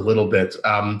involved a little bit.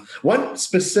 One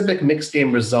specific mixed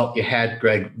game result you had,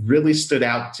 Greg, really stood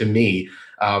out to me.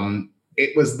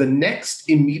 It was the next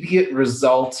immediate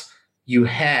result you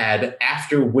had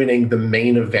after winning the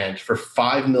main event for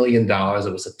 $5 million.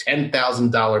 It was a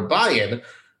 $10,000 buy-in.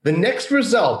 The next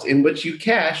result in which you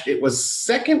cashed, it was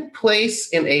second place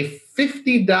in a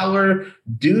 $50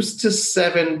 deuce to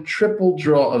 7 triple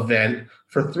draw event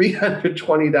for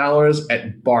 $320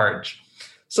 at Barge.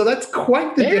 So that's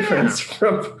quite the difference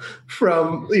from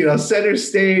center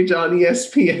stage on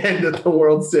ESPN to the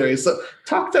World Series. So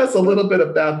talk to us a little bit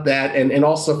about that, and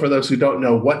also for those who don't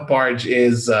know what Barge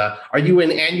is. Are you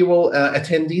an annual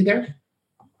attendee there?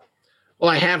 Well,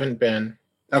 I haven't been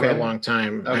for a long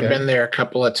time. I've been there a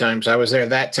couple of times. I was there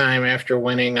that time after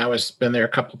winning. Been there a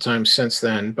couple of times since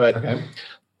then. But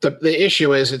the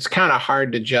issue is, it's kind of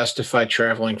hard to justify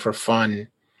traveling for fun,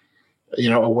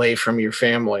 away from your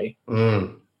family.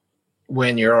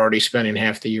 When you're already spending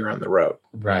half the year on the road.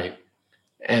 Right.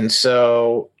 And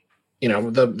so,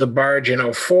 the Barge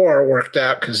in 04 worked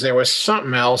out because there was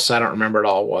something else. I don't remember at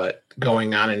all what.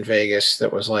 going on in Vegas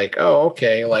that was like, oh,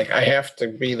 okay, like I have to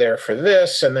be there for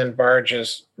this, and then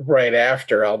Barges right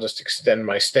after. I'll just extend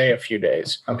my stay a few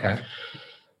days. Okay.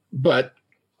 But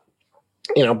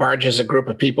Barge is a group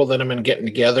of people that have been getting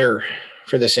together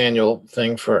for this annual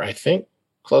thing for, I think,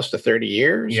 close to 30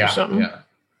 years or something. Yeah.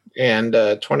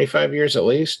 And 25 years at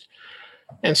least.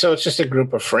 And so it's just a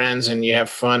group of friends, and you have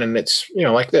fun, and it's,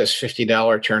 like this,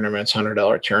 $50 tournaments,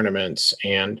 $100 tournaments.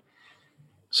 And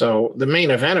so the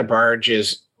main event of Barge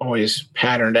is always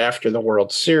patterned after the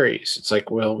World Series. It's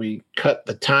like, well, we cut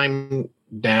the time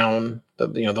down, the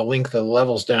length of the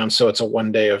levels down, so it's a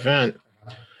one-day event.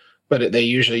 But they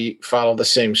usually follow the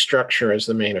same structure as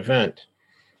the main event.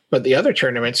 But the other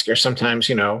tournaments are sometimes,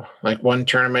 like one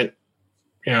tournament,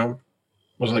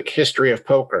 was like history of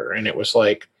poker, and it was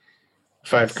like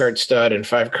 5-card stud and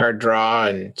 5-card draw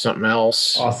and something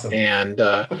else. Awesome. And,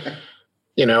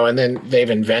 and then they've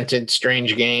invented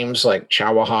strange games like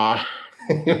Chawaha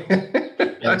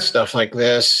and stuff like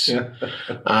this.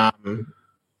 Like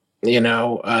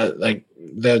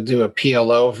they'll do a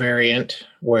PLO variant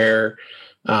where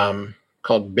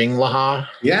called Bing Laha.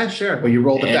 Yeah, sure. Well, you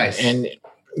roll the dice. And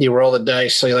you roll the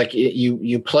dice. So like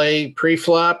you play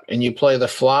pre-flop and you play the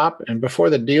flop, and before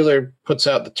the dealer puts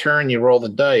out the turn, you roll the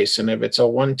dice. And if it's a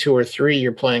 1, 2, or 3,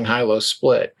 you're playing high-low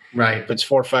split. Right. If it's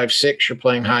 4, 5, 6, you're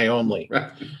playing high only.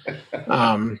 Right.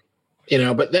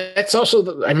 But that's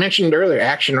also, I mentioned earlier,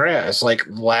 Action Raz, like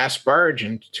last Barge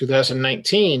in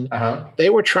 2019, they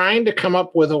were trying to come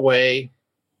up with a way,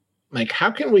 like,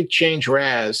 how can we change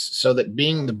Raz so that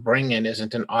being the bring-in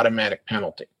isn't an automatic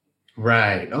penalty?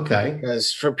 Right. Okay.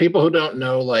 Because for people who don't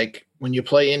know, like when you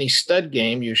play any stud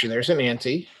game, usually there's an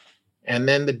ante, and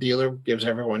then the dealer gives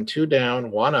everyone 2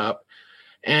 down, 1 up.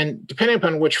 And depending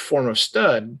upon which form of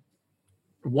stud,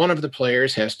 one of the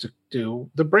players has to do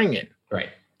the bring-in. Right.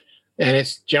 And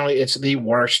it's the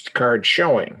worst card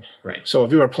showing. Right. So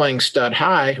if you are playing stud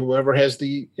high, whoever has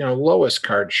the lowest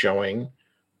card showing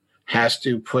has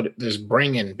to put this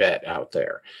bring-in bet out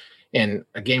there. In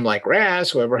a game like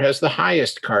Raz, whoever has the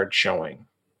highest card showing.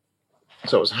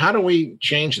 So it's how do we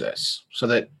change this so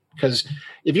that, because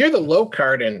if you're the low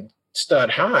card in stud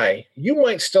high, you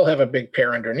might still have a big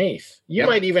pair underneath. You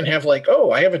might even have like,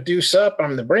 oh, I have a deuce up,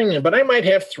 I'm the bring-in, but I might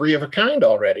have 3 of a kind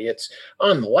already. It's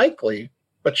unlikely,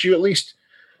 but you at least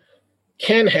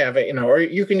can have it, or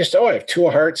you can just, I have 2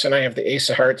 of hearts and I have the ace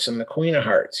of hearts and the queen of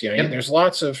hearts. There's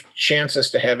lots of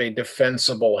chances to have a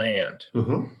defensible hand.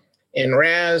 Mm-hmm. In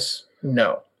Raz,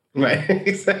 no. Right.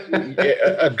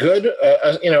 A good,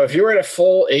 if you're at a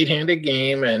full 8-handed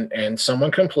game and someone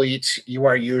completes, you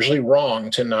are usually wrong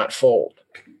to not fold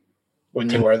when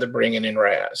you are the bring-in in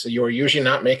Raz. You are usually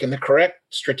not making the correct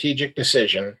strategic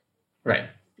decision. Right.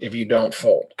 If you don't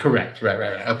fold. Correct.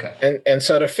 Right. Okay. And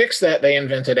so to fix that, they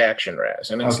invented Action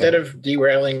Raz. And instead of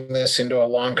derailing this into a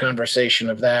long conversation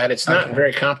of that, it's not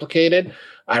very complicated.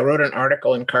 I wrote an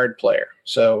article in Card Player.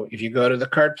 So if you go to the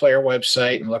Card Player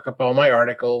website and look up all my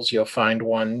articles, you'll find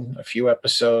one a few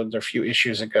episodes or a few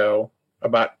issues ago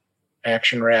about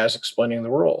Action Raz explaining the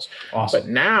rules. Awesome. But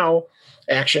now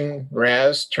Action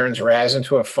Raz turns Raz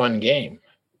into a fun game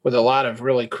with a lot of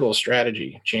really cool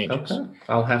strategy changes. Okay.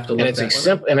 I'll have to look at it.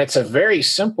 And it's a very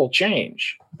simple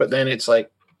change, but then it's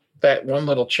like that one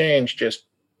little change just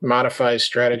modifies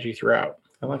strategy throughout.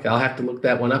 I'll have to look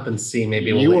that one up and see.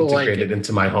 Maybe we'll integrate it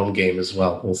into my home game as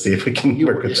well. We'll see if we can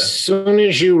work with that. As soon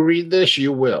as you read this,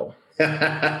 you will.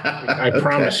 I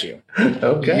promise you.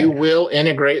 Okay. You will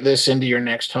integrate this into your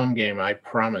next home game. I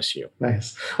promise you.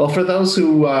 Nice. Well, for those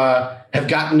who have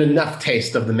gotten enough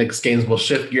taste of the mixed games, we'll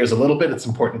shift gears a little bit. It's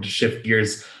important to shift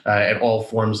gears at all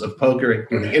forms of poker,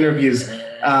 including interviews.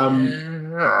 A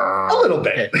little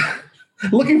bit.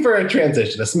 Okay. Looking for a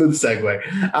transition, a smooth segue.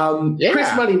 Chris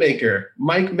Moneymaker,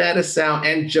 Mike Matusow,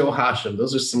 and Joe Hashim.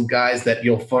 Those are some guys that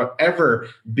you'll forever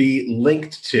be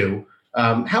linked to.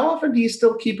 How often do you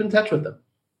still keep in touch with them?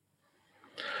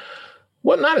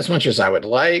 Well, not as much as I would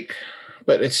like,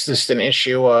 but it's just an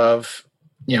issue of,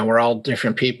 we're all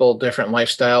different people, different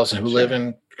lifestyles, who live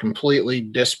in completely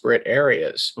disparate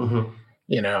areas.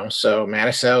 Mm-hmm. So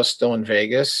Matusow is still in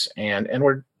Vegas, and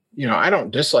we're, I don't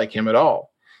dislike him at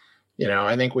all.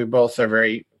 I think we both are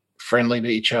very friendly to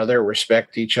each other,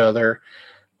 respect each other.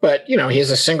 But, he's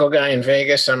a single guy in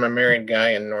Vegas. I'm a married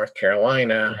guy in North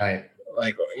Carolina. Right.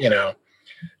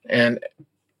 And,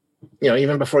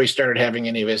 even before he started having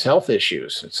any of his health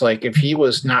issues, it's like if he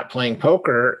was not playing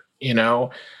poker,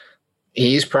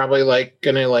 he's probably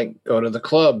going to go to the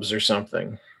clubs or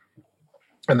something.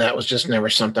 And that was just never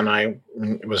something I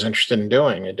was interested in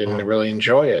doing. I didn't really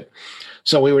enjoy it.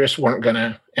 So we just weren't going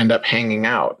to end up hanging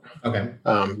out. Okay.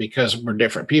 Because we're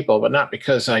different people, but not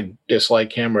because I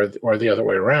dislike him or the other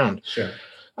way around. Sure.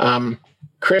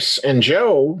 Chris and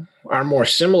Joe are more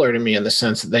similar to me in the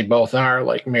sense that they both are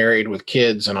like married with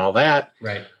kids and all that.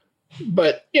 Right.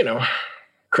 But,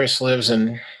 Chris lives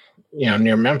in,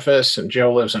 near Memphis, and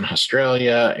Joe lives in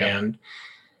Australia. Yep. And,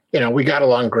 we got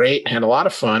along great, had a lot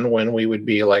of fun when we would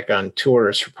be like on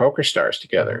tours for Poker Stars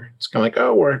together. It's kind of like,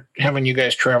 oh, we're having you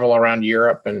guys travel around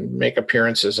Europe and make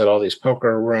appearances at all these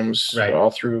poker rooms, right, all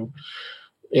through,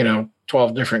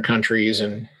 12 different countries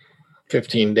in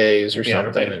 15 days or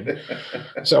something. Yeah.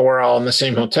 And so we're all in the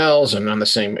same hotels and on the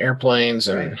same airplanes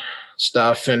and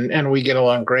stuff. And we get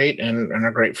along great and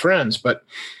are great friends. But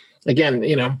again,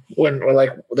 when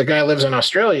like the guy lives in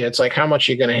Australia, it's like, how much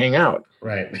are you going to hang out?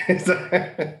 Right. It's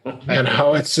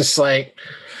just like,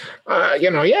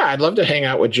 I'd love to hang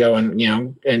out with Joe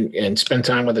and spend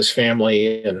time with his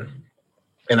family. And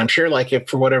I'm sure like if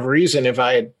for whatever reason, if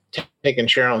I had taken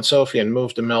Cheryl and Sophie and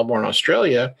moved to Melbourne,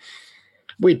 Australia,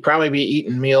 we'd probably be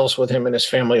eating meals with him and his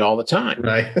family all the time.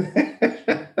 Right.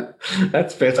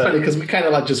 That's fair. It's funny because we kind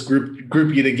of like just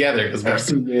group you together because we're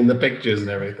seeing you in the pictures and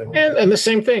everything. And the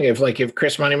same thing, if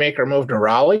Chris Moneymaker moved to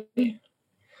Raleigh,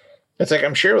 it's like,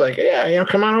 I'm sure like,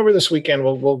 come on over this weekend.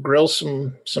 We'll grill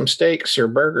some steaks or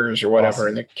burgers or whatever.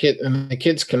 Awesome. And the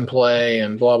kids can play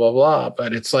and blah, blah, blah.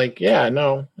 But it's like,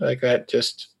 like that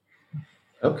just,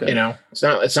 okay. It's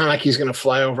not like he's going to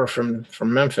fly over from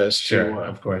Memphis to,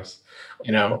 of course,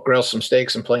 grill some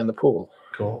steaks and play in the pool.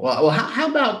 Cool. Well, how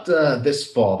about this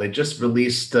fall? They just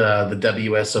released the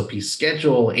WSOP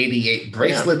schedule. 88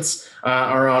 bracelets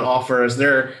are on offer.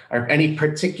 Are any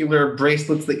particular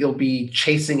bracelets that you'll be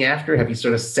chasing after? Have you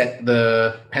sort of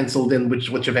penciled in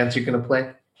which events you're going to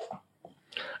play?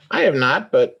 I have not,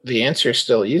 but the answer is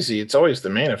still easy. It's always the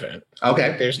main event.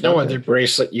 Okay. There's no other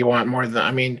bracelet you want more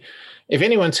than, if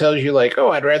anyone tells you like, oh,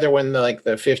 I'd rather win the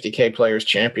 50K Players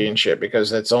Championship because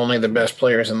that's only the best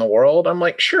players in the world, I'm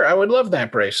like, sure, I would love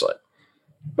that bracelet,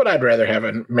 but I'd rather have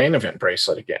a main event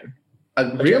bracelet again.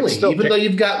 Really? Even though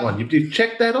you've got one, you've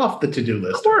checked that off the to-do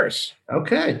list. Of course.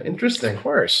 Okay, interesting. Of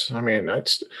course.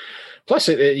 Plus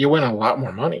you win a lot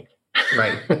more money.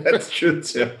 Right. That's true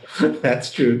too. And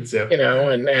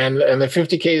the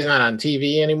 50K is not on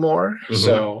TV anymore. Mm-hmm.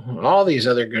 So all these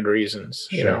other good reasons,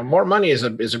 more money is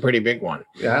a pretty big one.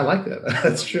 Yeah, I like that.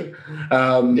 That's true.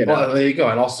 Well, there you go.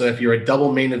 And also if you're a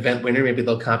double main event winner, maybe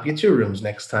they'll comp you 2 rooms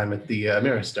next time at the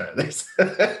Ameristar.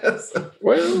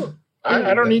 Well,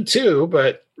 I don't need 2,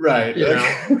 but right.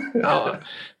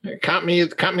 Comp me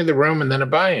the room and then a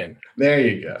buy-in. There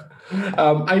you go.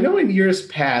 I know in years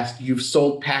past you've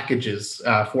sold packages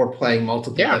for playing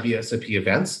multiple WSOP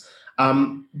events.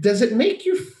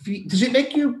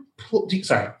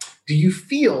 Do you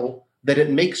feel that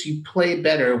it makes you play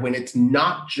better when it's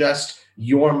not just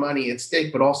your money at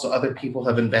stake, but also other people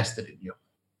have invested in you?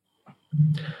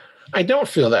 I don't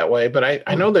feel that way, but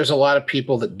I know there's a lot of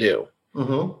people that do.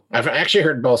 Mm-hmm. I've actually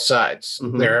heard both sides.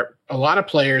 Mm-hmm. There are a lot of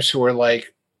players who are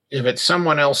like, if it's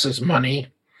someone else's money,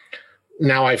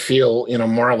 now I feel,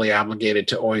 morally obligated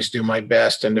to always do my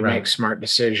best and to make smart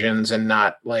decisions and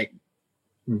not like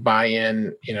buy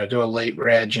in, do a late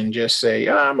reg and just say,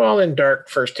 I'm all in dark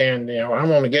firsthand.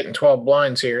 I'm only getting 12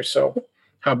 blinds here. So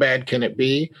how bad can it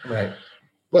be? Right.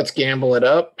 Let's gamble it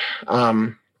up.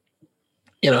 So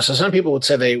some people would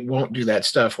say they won't do that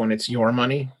stuff when it's your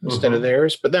money instead of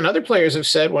theirs. But then other players have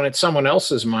said when it's someone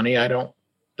else's money,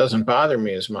 doesn't bother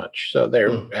me as much. So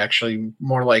they're actually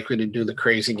more likely to do the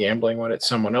crazy gambling when it's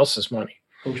someone else's money.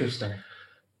 Interesting.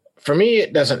 For me,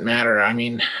 it doesn't matter.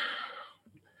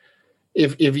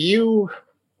 If you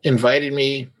invited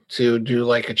me to do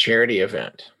like a charity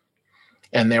event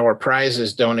and there were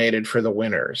prizes donated for the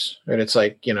winners, and it's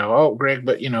like, oh, Greg,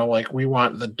 but we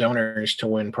want the donors to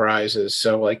win prizes.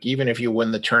 So like, even if you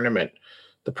win the tournament,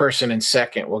 the person in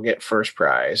second will get first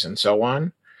prize and so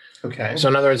on. Okay. So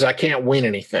in other words, I can't win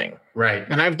anything. Right.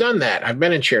 And I've done that. I've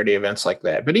been in charity events like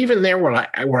that. But even there where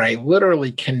I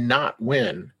literally cannot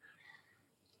win,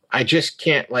 I just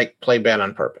can't play bad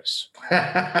on purpose.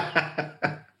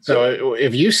 So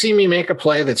if you see me make a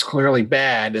play that's clearly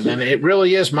bad, then it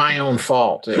really is my own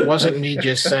fault. It wasn't me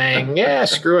just saying, yeah,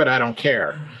 screw it, I don't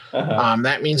care.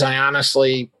 That means I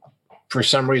honestly, for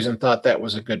some reason, thought that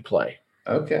was a good play.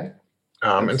 Okay.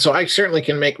 And so I certainly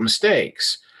can make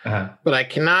mistakes. But I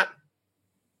cannot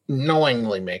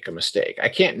knowingly make a mistake. I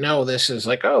can't know this is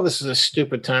like, oh, this is a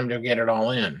stupid time to get it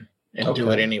all in and do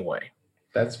it anyway.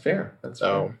 That's fair.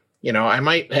 Fair. I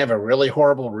might have a really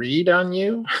horrible read on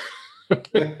you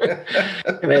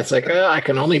And it's like, I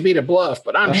can only beat a bluff,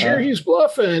 but I'm sure he's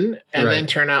bluffing. And then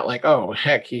turn out like, oh,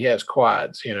 heck, he has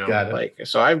quads, like,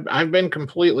 so I've been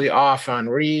completely off on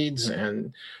reads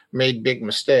and made big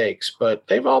mistakes, but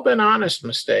they've all been honest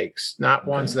mistakes, not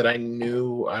ones that I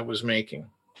knew I was making.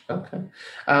 Okay.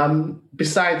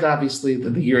 Besides, obviously,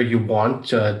 the year you won,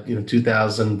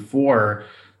 2004,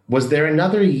 was there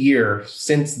another year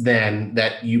since then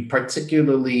that you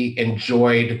particularly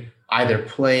enjoyed either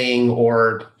playing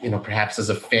or, perhaps as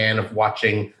a fan of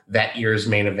watching that year's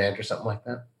main event or something like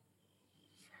that?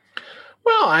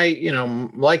 Well, I,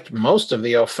 liked most of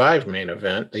the '05 main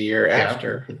event the year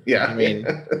after. Yeah. I mean,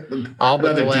 all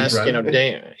but the last,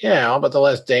 day. Yeah, all but the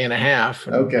last day and a half.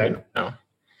 And, okay.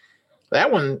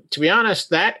 That one, to be honest,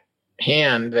 that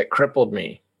hand that crippled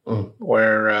me,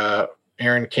 where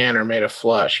Aaron Canner made a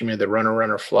flush, he made the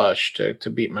runner flush to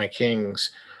beat my kings.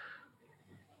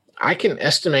 I can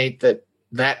estimate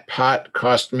that pot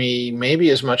cost me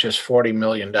maybe as much as $40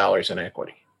 million in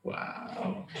equity.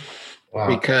 Wow.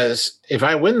 Because if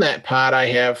I win that pot, I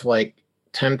have like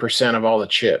 10% of all the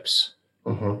chips.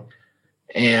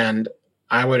 And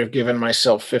I would have given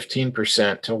myself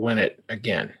 15% to win it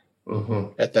again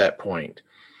at that point.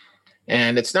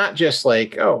 And it's not just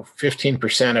like,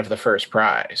 15% of the first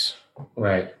prize.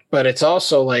 Right. But it's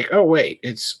also like, oh, wait,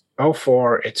 it's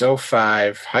 '04, it's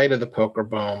 '05, height of the poker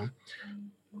boom.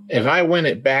 If I win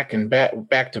it back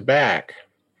to back,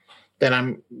 then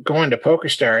I'm going to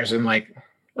PokerStars and like,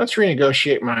 let's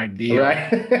renegotiate my deal.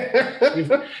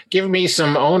 Right. give me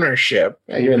some ownership.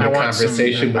 Yeah, you're in the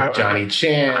conversation with Johnny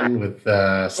Chan, with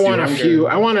Stu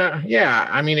Unger.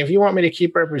 I mean, if you want me to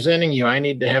keep representing you, I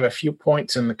need to have a few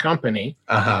points in the company.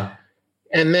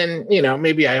 And then,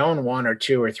 maybe I own 1 or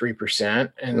 2 or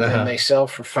 3%, and then they sell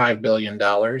for $5 billion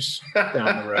down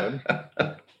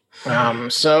the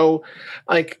road. So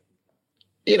like,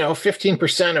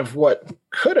 15% of what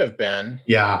could have been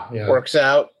works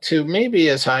out to maybe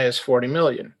as high as 40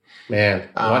 million. Man,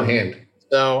 one hand.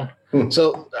 So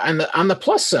on the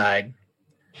plus side,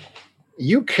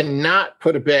 you cannot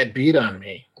put a bad beat on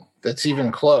me that's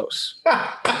even close.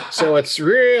 So it's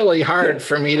really hard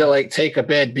for me to like take a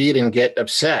bad beat and get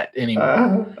upset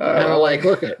anymore. And I'm like,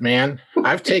 look at man,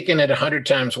 I've taken it 100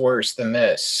 times worse than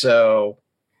this. So,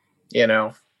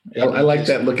 I like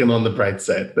that looking on the bright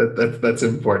side. That's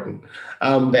important.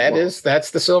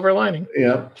 That's the silver lining.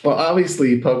 Yeah. Well,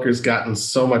 obviously, poker's gotten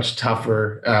so much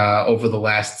tougher over the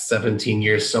last 17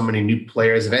 years. So many new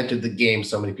players have entered the game.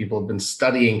 So many people have been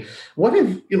studying.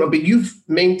 But you've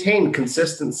maintained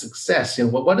consistent success.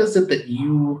 What is it that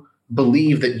you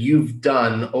believe that you've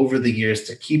done over the years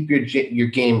to keep your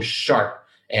game sharp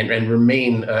and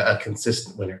remain a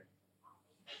consistent winner?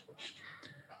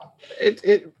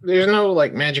 There's no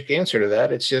like magic answer to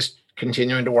that. It's just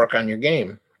continuing to work on your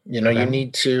game. You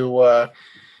need to,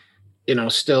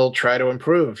 still try to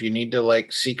improve. You need to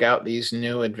like seek out these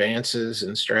new advances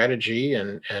in strategy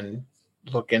and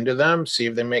look into them, see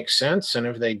if they make sense. And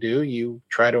if they do, you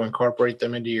try to incorporate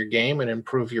them into your game and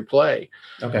improve your play.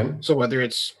 Okay. So whether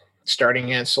it's starting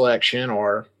hand selection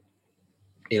or,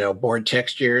 board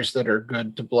textures that are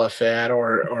good to bluff at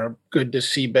or good to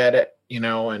see bet at,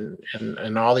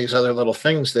 and all these other little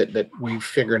things that we've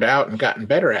figured out and gotten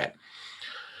better at.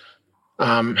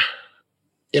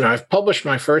 I've published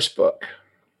my first book,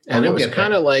 and it was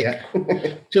kind of like,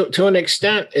 to an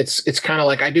extent, it's kind of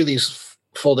like I do these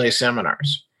full day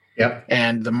seminars. Yep.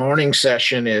 And the morning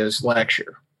session is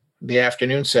lecture. The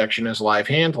afternoon section is live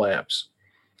hand labs.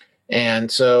 And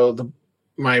so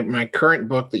my current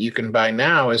book that you can buy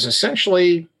now is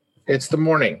essentially, it's the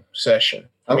morning session.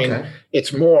 I mean,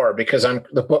 it's more because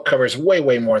the book covers way,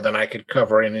 way more than I could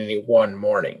cover in any one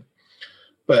morning.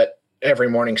 But every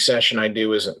morning session I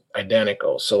do isn't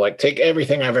identical. So like take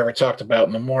everything I've ever talked about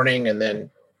in the morning and then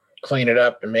clean it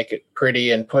up and make it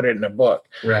pretty and put it in a book.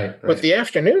 Right. But the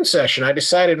afternoon session, I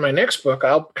decided my next book,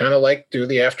 I'll kind of like do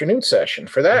the afternoon session.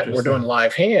 For that, we're doing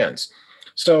live hands.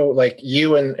 So like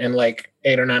you and like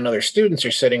 8 or 9 other students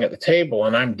are sitting at the table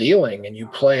and I'm dealing and you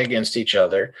play against each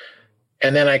other.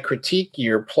 And then I critique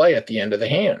your play at the end of the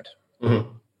hand. Mm-hmm.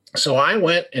 So I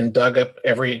went and dug up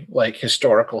every like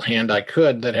historical hand I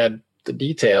could that had the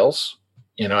details,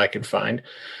 I could find,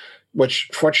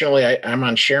 which fortunately I'm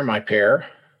on Share My Pair.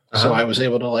 So I was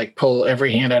able to like pull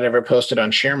every hand I'd ever posted on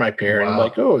Share My Pair and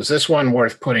like, oh, is this one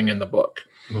worth putting in the book?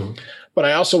 Mm-hmm. But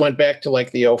I also went back to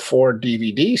like the '04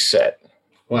 DVD set.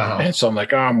 Wow. And so I'm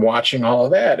like, I'm watching all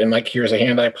of that. And like, here's a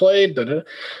hand I played. Da-da.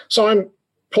 So I'm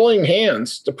pulling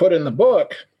hands to put in the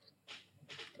book.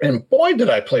 And boy, did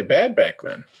I play bad back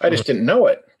then. I just didn't know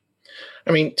it.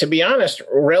 I mean, to be honest,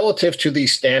 relative to the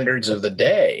standards of the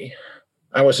day,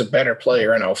 I was a better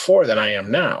player in '04 than I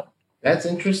am now. That's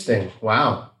interesting.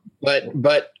 Wow.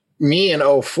 But me in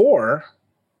 '04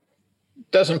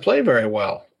 doesn't play very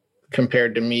well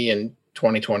compared to me in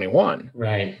 2021.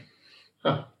 Right.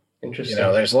 Huh. Interesting.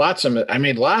 I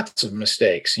made lots of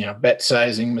mistakes, bet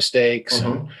sizing mistakes,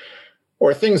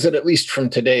 or things that, at least from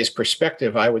today's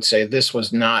perspective, I would say this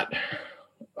was not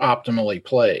optimally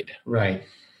played. Right.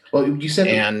 Well, you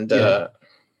said,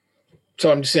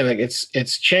 so I'm just saying, like,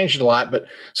 it's changed a lot. But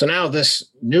so now this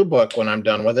new book, when I'm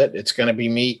done with it, it's going to be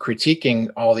me critiquing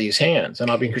all these hands,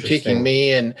 and I'll be critiquing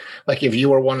me. And like, if you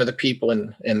were one of the people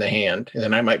in the hand,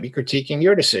 then I might be critiquing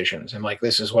your decisions. And like,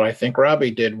 this is what I think Robbie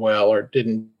did well or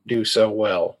didn't do so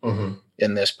well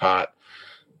in this pot.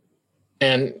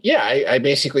 And yeah, I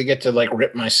basically get to like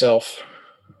rip myself,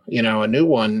 a new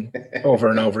one over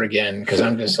and over again, because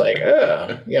I'm just like,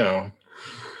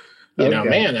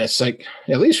 man, it's like,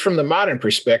 at least from the modern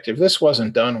perspective, this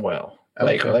wasn't done well.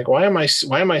 Okay. Like, why am I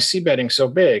c-betting so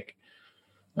big?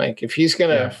 Like, if he's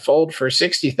going to fold for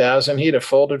 60,000, he'd have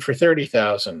folded for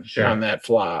 30,000 on that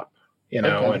flop,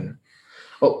 And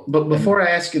well, but before I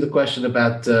ask you the question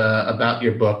about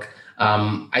your book,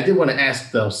 I did want to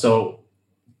ask though. So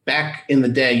back in the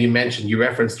day, you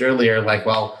referenced earlier, like,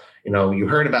 well, you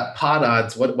heard about pot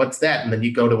odds. What's that? And then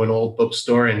you go to an old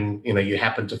bookstore and, you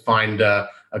happen to find a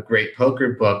great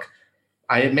poker book.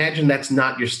 I imagine that's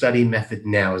not your study method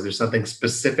now. Is there something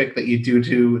specific that you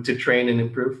do to train and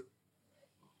improve?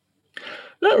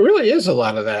 No, it really is a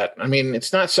lot of that. I mean,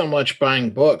 it's not so much buying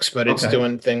books, but it's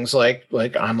doing things like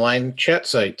online chat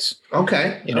sites.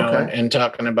 Okay. And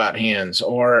talking about hands.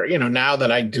 Or, now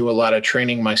that I do a lot of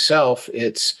training myself,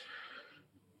 it's,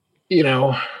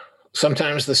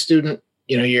 sometimes the student,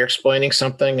 you're explaining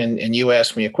something and you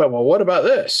ask me a question, well, what about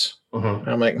this?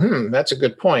 I'm like, that's a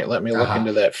good point. Let me look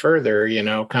into that further,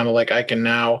 kind of like I can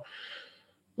now,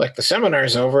 like, the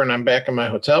seminar's over and I'm back in my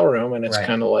hotel room and it's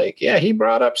kind of like, yeah, he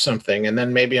brought up something. And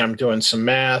then maybe I'm doing some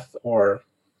math or,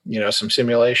 some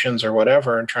simulations or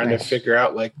whatever and trying to figure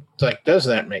out like, does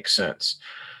that make sense?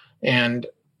 And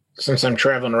since I'm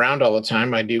traveling around all the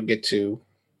time, I do get to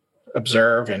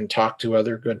observe and talk to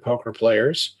other good poker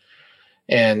players.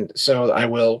 And so I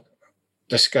will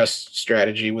discuss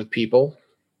strategy with people,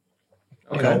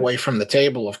 away from the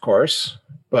table, of course.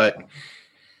 But,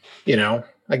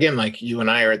 again, like, you and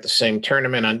I are at the same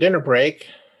tournament on dinner break,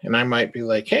 and I might be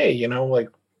like, hey, like,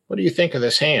 what do you think of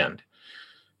this hand?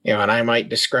 And I might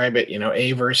describe it,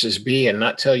 A versus B, and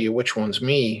not tell you which one's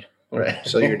me. Right.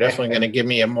 So you're definitely going to give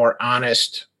me a more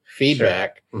honest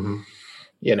feedback. Sure.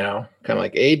 Kind of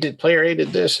like player A did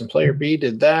this and player B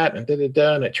did that and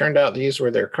and it turned out these were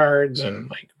their cards, and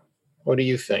like, what do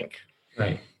you think?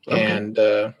 Right.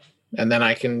 Okay. And then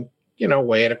I can,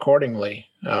 weigh it accordingly,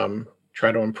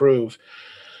 try to improve.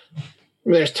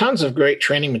 There's tons of great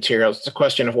training materials. It's a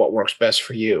question of what works best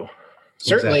for you.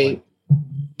 Certainly,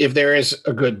 if there is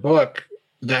a good book,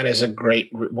 that is a great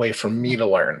way for me to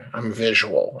learn. I'm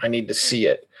visual. I need to see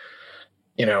it.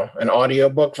 An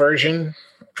audiobook version,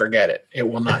 forget it. It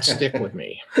will not stick with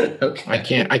me. I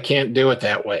can't do it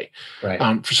that way.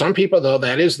 Right. For some people, though,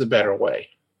 that is the better way,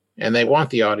 and they want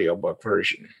the audiobook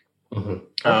version.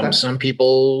 Some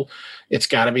people, it's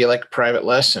got to be like a private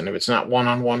lesson. If it's not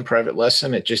one-on-one private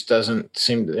lesson, it just doesn't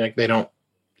seem like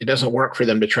it doesn't work for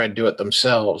them to try to do it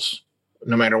themselves,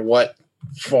 no matter what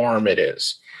form it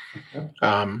is.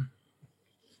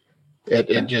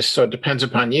 It just, so it depends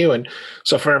upon you. And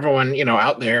so for everyone,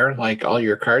 out there, like all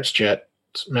your Cards Chat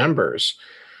members,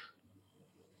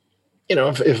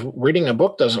 if reading a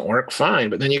book doesn't work, fine,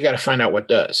 but then you got to find out what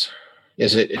does.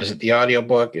 Is it the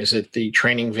audiobook? Is it the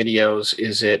training videos?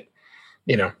 Is it,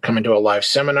 coming to a live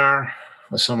seminar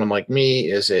with someone like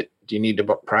me? Do you need to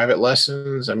book private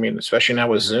lessons? I mean, especially now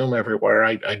with Zoom everywhere,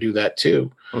 I do that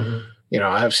too.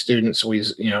 I have students,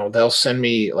 they'll send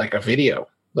me like a video.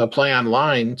 They'll play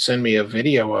online, send me a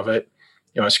video of it,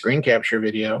 a screen capture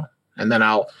video. And then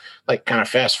I'll like kind of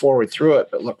fast forward through it,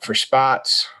 but look for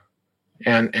spots.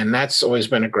 And that's always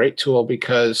been a great tool,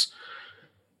 because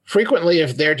frequently,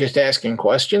 if they're just asking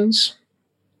questions,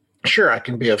 sure, I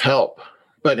can be of help.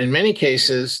 But in many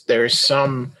cases, there's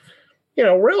some,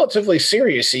 relatively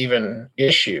serious even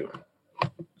issue,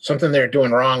 something they're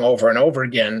doing wrong over and over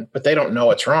again, but they don't know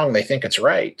it's wrong. They think it's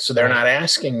right. So they're not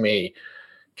asking me,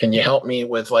 can you help me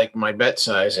with like my bet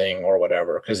sizing or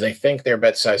whatever? Because they think their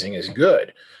bet sizing is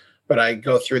good. But I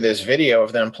go through this video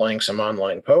of them playing some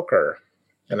online poker,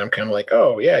 and I'm kind of like,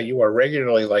 oh, yeah, you are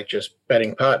regularly like just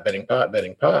betting pot.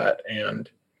 And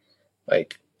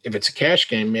like, if it's a cash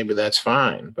game, maybe that's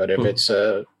fine. But if it's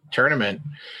a tournament,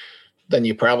 then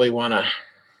you probably want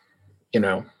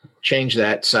to, change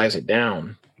that, size it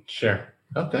down. Sure.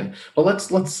 Okay. Well, let's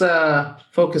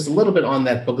focus a little bit on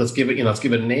that book. Let's give it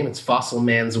a name. It's Fossil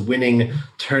Man's Winning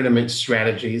Tournament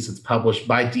Strategies. It's published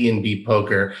by D&B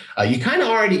Poker. You kind of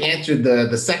already answered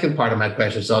the second part of my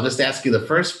question, so I'll just ask you the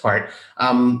first part.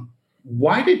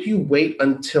 Why did you wait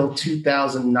until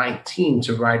 2019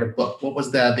 to write a book? What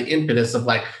was the impetus of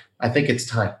like, I think it's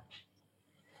time?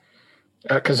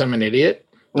 Because I'm an idiot.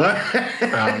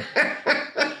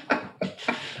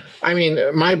 I mean,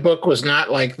 my book was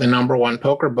not like the number one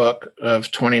poker book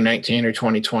of 2019 or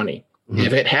 2020. Mm-hmm.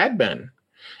 If it had been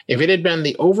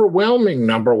the overwhelming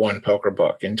number one poker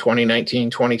book in 2019,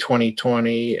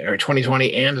 2020, or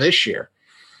 2020 and this year,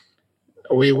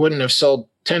 we wouldn't have sold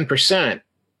 10%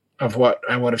 of what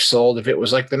I would have sold if it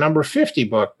was like the number 50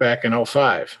 book back in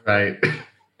 2005. Right.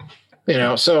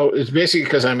 So it's basically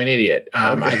because I'm an idiot.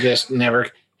 Okay. I just never...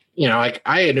 like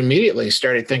I had immediately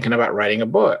started thinking about writing a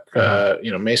book.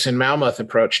 Mason Malmuth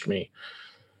approached me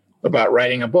about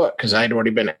writing a book because I'd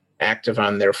already been active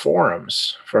on their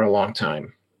forums for a long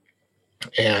time.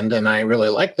 And then I really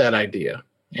liked that idea.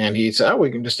 And he said,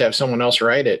 we can just have someone else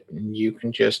write it and you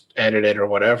can just edit it or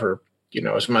whatever,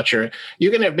 as much, or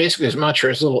you can have basically as much or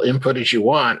as little input as you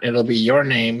want. It'll be your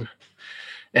name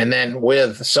and then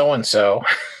with so-and-so.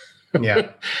 Yeah.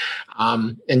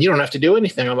 And you don't have to do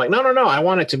anything. I'm like, no. I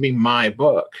want it to be my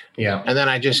book. Yeah. And then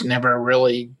I just never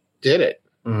really did it.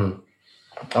 Mm.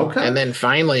 Okay. And then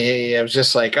finally I was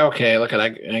just like, okay, look at I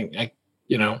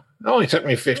it only took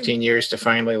me 15 years to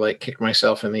finally like kick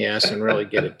myself in the ass and really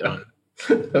get it done.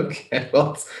 Okay.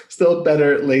 Well, it's still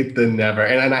better late than never.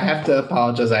 And I have to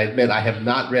apologize. I admit I have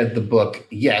not read the book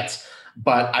yet.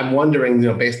 But I'm wondering,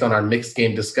 based on our mixed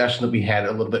game discussion that we had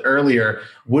a little bit earlier,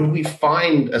 would we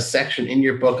find a section in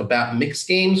your book about mixed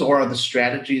games, or are the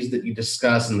strategies that you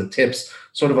discuss and the tips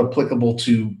sort of applicable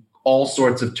to all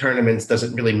sorts of tournaments? Does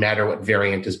it really matter what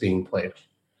variant is being played?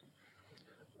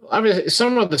 Obviously,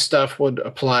 some of the stuff would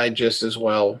apply just as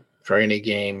well for any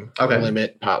game. Okay.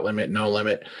 Limit, pot limit, no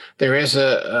limit. There is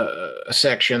a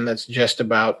section that's just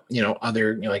about,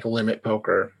 other, like limit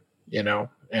poker,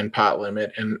 and pot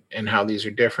limit and how these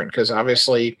are different. Because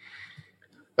obviously,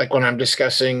 like when I'm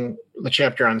discussing the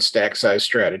chapter on stack size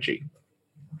strategy,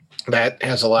 that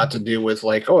has a lot to do with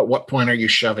like, at what point are you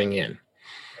shoving in?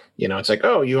 It's like,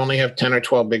 you only have 10 or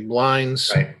 12 big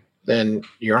blinds. Right. Then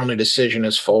your only decision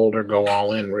is fold or go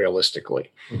all in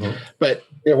realistically. Mm-hmm. But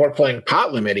if we're playing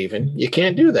pot limit even, you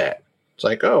can't do that. It's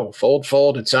like,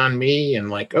 fold, it's on me. And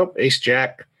like, ace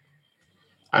jack,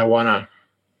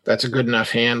 that's a good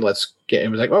enough hand. Let's get. It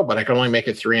was like, but I can only make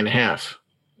it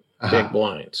 3.5 big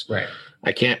blinds. Right.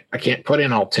 I can't put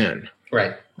in all 10.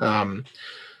 Right.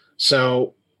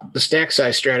 So the stack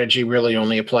size strategy really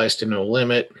only applies to no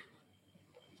limit.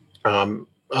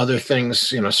 Other things,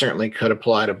 certainly could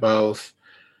apply to both.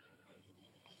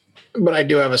 But I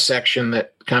do have a section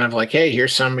that kind of like, hey,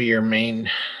 here's some of your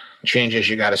main changes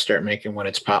you got to start making when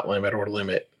it's pot limit or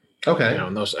limit. Okay.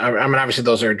 And those. Obviously,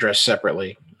 those are addressed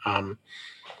separately.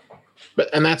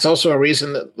 And that's also a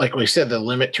reason that, like we said, the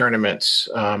limit tournaments,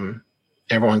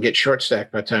 everyone gets short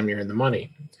stacked by the time you're in the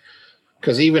money.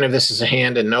 Because even if this is a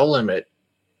hand and no limit,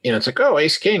 it's like,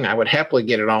 ace king, I would happily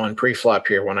get it all in pre-flop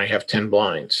here when I have 10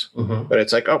 blinds. Mm-hmm. But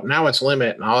it's like, now it's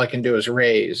limit, and all I can do is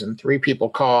raise, and 3 people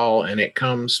call, and it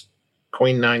comes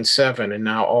queen 9-7, and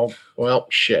now,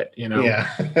 shit,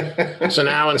 Yeah. So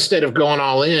now instead of going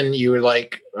all in, you were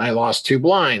like, I lost 2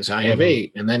 blinds. I have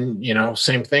 8. And then,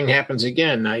 same thing happens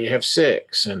again. Now you have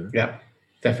 6. And yeah,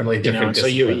 definitely different. So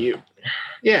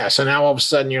so now all of a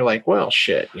sudden you're like,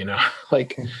 shit,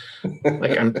 like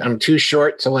I'm too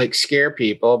short to like scare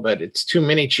people, but it's too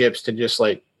many chips to just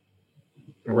like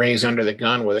raise under the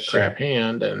gun with a crap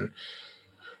hand. And,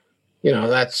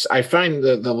 I find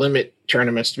the limit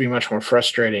tournaments to be much more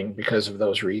frustrating because of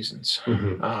those reasons.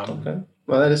 Mm-hmm. Okay.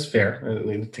 Well, that is fair. I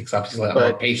mean, it takes obviously a lot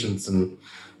more patience and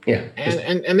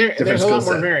there's a lot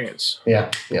more variance.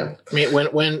 Yeah. I mean,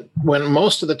 when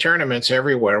most of the tournaments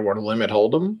everywhere were limit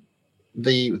hold'em,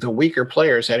 the weaker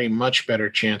players had a much better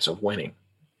chance of winning.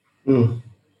 Mm.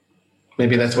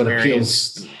 Maybe that's what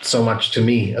appeals so much to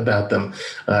me about them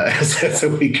as a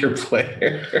weaker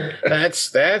player.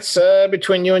 That's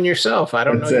between you and yourself. I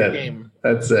don't know your game.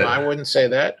 That's it. I wouldn't say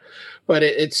that, but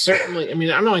it's certainly. I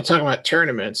mean, I'm only talking about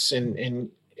tournaments.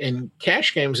 In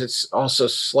cash games, it's also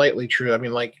slightly true. I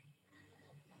mean, like,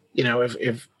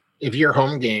 if your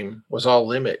home game was all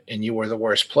limit and you were the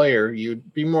worst player,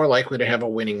 you'd be more likely to have a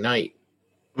winning night.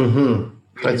 Mm-hmm.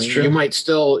 That's true. You might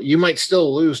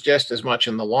still lose just as much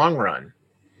in the long run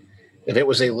if it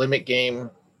was a limit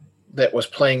game that was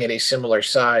playing at a similar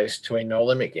size to a no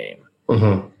limit game.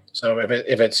 Mm-hmm. So if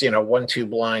it's 1-2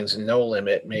 blinds and no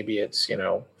limit, maybe it's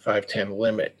 5-10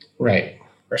 limit, Right,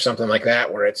 or something like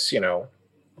that, where it's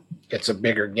it's a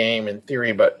bigger game in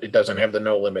theory, but it doesn't have the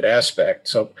no limit aspect.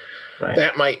 So right.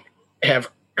 that might have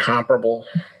comparable.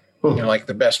 Like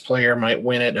the best player might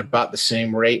win at about the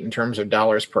same rate in terms of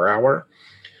dollars per hour.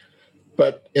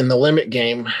 But in the limit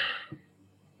game,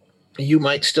 you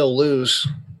might still lose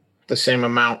the same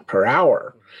amount per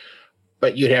hour,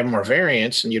 but you'd have more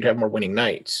variance and you'd have more winning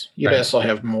nights. You'd also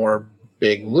have more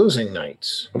big losing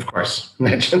nights. Of course,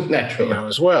 naturally.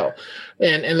 As well.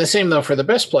 And the same, though, for the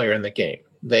best player in the game.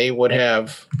 They would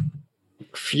have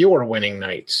fewer winning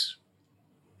nights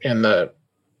in the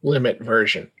limit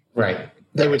version. Right.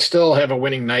 They would still have a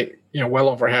winning night, well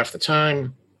over half the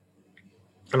time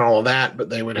and all of that. But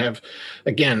they would have,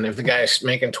 again, if the guy's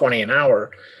making 20 an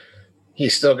hour,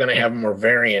 he's still going to have more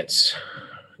variance,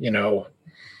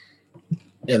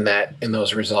 in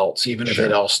those results, even if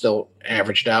it all still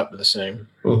averaged out to the same.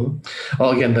 Mm-hmm. Well,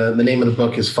 again, the name of the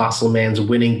book is Fossil Man's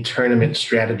Winning Tournament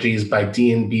Strategies by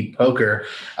D&B Poker.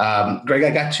 Greg, I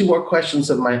got 2 more questions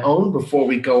of my own before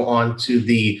we go on to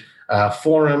the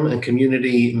forum and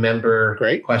community member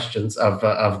questions of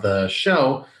the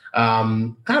show.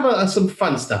 Kind of some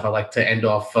fun stuff I like to end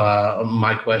off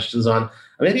my questions on.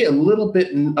 Maybe a little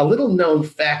known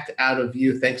fact out of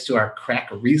you, thanks to our crack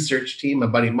research team. My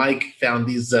buddy Mike found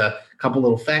these couple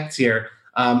little facts here.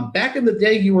 Back in the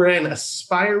day, you were an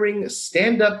aspiring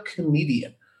stand-up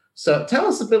comedian. So tell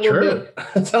us a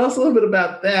little bit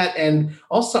about that. And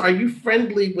also, are you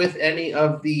friendly with any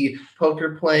of the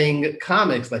poker playing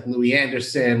comics like Louis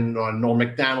Anderson or Norm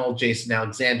Macdonald, Jason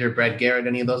Alexander, Brad Garrett,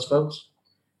 any of those folks?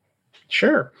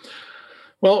 Sure.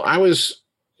 Well, I was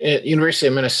at University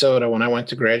of Minnesota when I went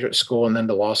to graduate school and then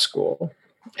to law school.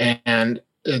 And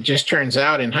it just turns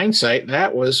out, in hindsight,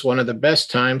 that was one of the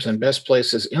best times and best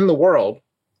places in the world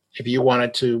if you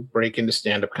wanted to break into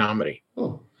stand-up comedy.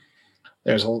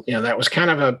 There's that was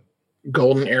kind of a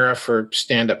golden era for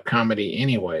stand-up comedy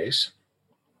anyways.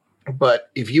 But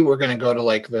if you were going to go to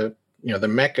like the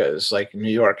meccas like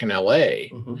New York and LA,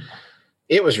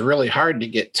 it was really hard to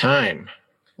get time.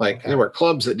 There were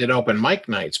clubs that did open mic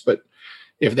nights, but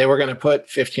if they were going to put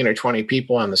 15 or 20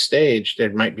 people on the stage, there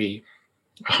might be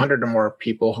 100 or more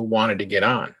people who wanted to get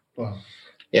on.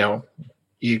 Wow.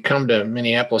 You come to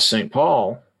Minneapolis, St.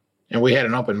 Paul, and we had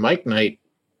an open mic night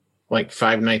like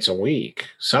 5 nights a week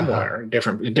somewhere,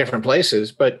 different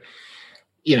places. But,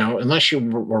 unless you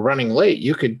were running late,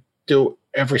 you could do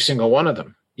every single one of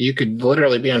them. You could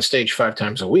literally be on stage 5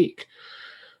 times a week.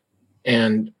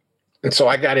 And so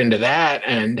I got into that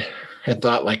and had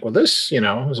thought this,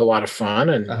 was a lot of fun.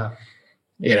 And,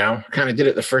 kind of did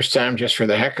it the first time just for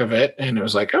the heck of it. And it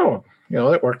was like, oh,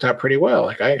 that worked out pretty well.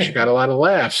 I actually got a lot of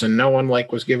laughs and no one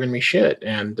was giving me shit.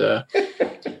 And,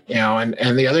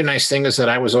 and the other nice thing is that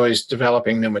I was always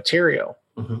developing new material.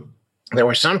 There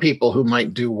were some people who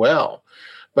might do well,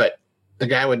 but the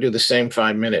guy would do the same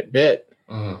 5-minute bit.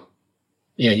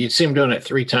 You'd see him doing it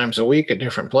 3 times a week at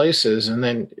different places. And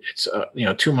then it's,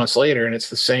 2 months later and it's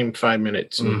the same 5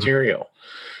 minutes material.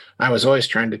 I was always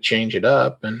trying to change it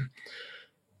up.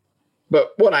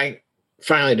 But what I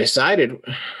finally decided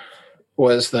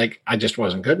was I just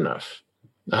wasn't good enough.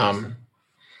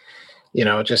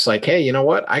 Just hey, you know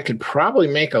what? I could probably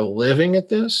make a living at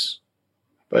this,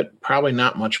 but probably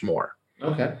not much more.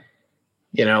 Okay.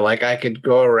 I could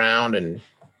go around and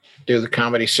do the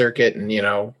comedy circuit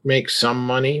and, make some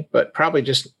money, but probably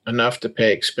just enough to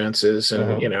pay expenses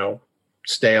and,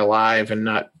 stay alive and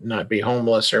not be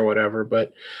homeless or whatever.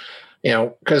 But,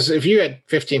 because if you had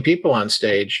 15 people on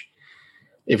stage,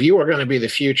 if you were going to be the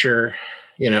future,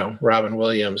 Robin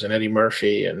Williams and Eddie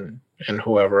Murphy and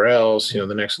whoever else, the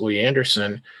next Louis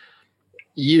Anderson,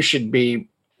 you should be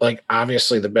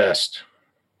obviously the best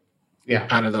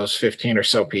out of those 15 or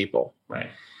so people.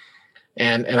 Right.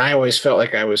 And I always felt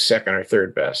like I was second or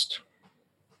third best.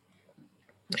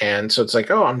 And so it's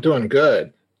oh, I'm doing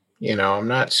good. I'm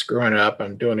not screwing up.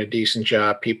 I'm doing a decent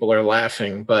job. People are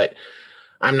laughing, but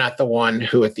I'm not the one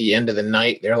who at the end of the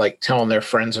night, they're telling their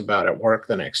friends about at work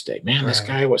the next day. Man, this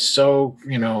guy was so,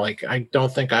 I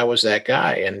don't think I was that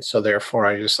guy. And so therefore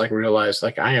I just realized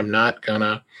I am not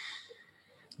gonna,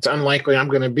 it's unlikely I'm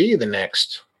going to be the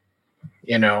next,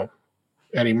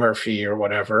 Eddie Murphy or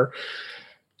whatever.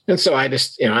 And so I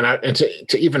just, and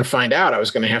to even find out, I was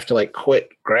going to have to quit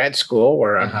grad school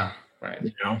where I'm,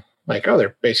 oh,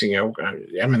 they're basically,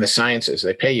 I'm in the sciences.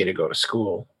 They pay you to go to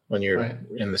school when you're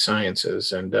in the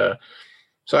sciences. And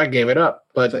so I gave it up.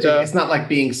 But it's not like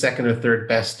being second or third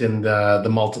best in the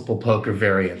multiple poker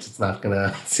variants. It's not going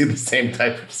to see the same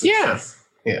type of success.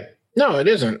 Yeah. No, it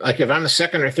isn't. Like if I'm the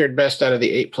second or third best out of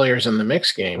the 8 players in the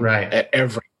mixed game Right. at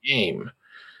every game,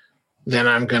 then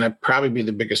I'm going to probably be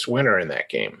the biggest winner in that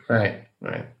game. Right.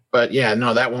 Right. But yeah,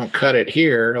 no, that won't cut it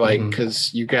here. Like,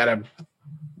 because you got to,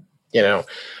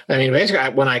 I mean,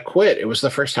 basically, when I quit, it was the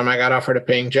first time I got offered a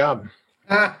paying job.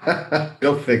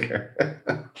 Go figure.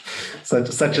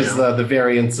 such as the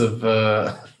variance of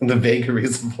the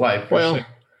vagaries of life. Well, sure.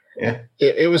 Yeah,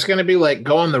 it was going to be like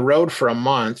go on the road for a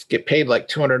month, get paid like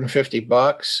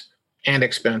 $250 and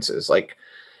expenses. Like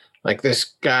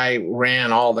this guy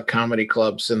ran all the comedy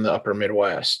clubs in the upper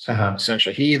Midwest.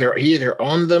 Essentially, he either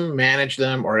owned them, managed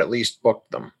them, or at least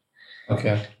booked them.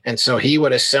 Okay. And so he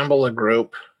would assemble a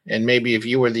group, and maybe if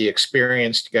you were the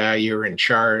experienced guy, you were in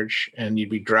charge, and you'd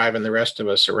be driving the rest of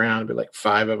us around. It'd be like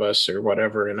 5 of us or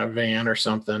whatever in a van or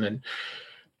something, and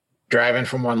driving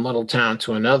from one little town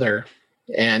to another.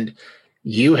 And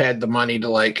you had the money to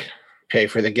like pay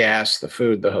for the gas, the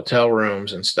food, the hotel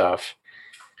rooms and stuff.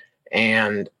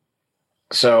 And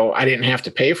so I didn't have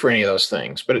to pay for any of those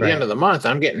things. But at the end of the month,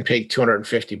 I'm getting paid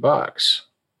 $250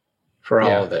 for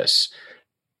all of this.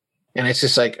 And it's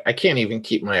just like, I can't even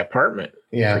keep my apartment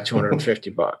for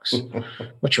 $250,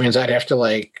 which means I'd have to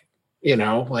like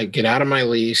get out of my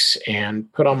lease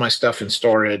and put all my stuff in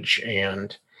storage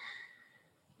and,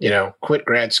 quit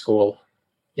grad school,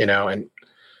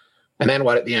 and then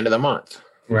what at the end of the month?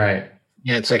 Right.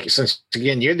 Yeah, it's like, since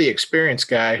again, you're the experienced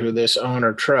guy who this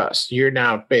owner trusts, you're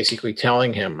now basically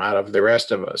telling him out of the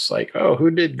rest of us, like, oh, who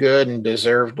did good and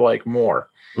deserved like more?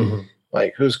 Mm-hmm.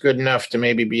 Like who's good enough to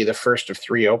maybe be the first of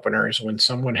 3 openers when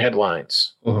someone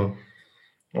headlines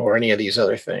or any of these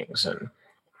other things. And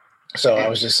so I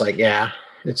was just like,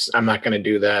 I'm not going to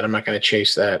do that. I'm not going to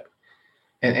chase that.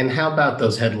 And how about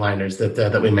those headliners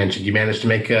that we mentioned? You managed to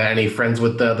make any friends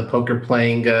with the poker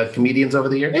playing comedians over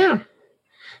the years?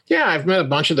 Yeah, I've met a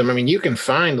bunch of them. I mean, you can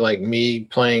find like me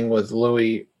playing with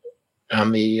Louis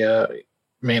on the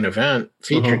main event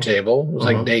feature table. It was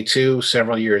like day 2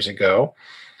 several years ago.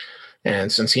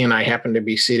 And since he and I happened to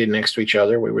be seated next to each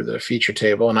other, we were the feature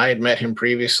table. And I had met him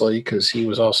previously because he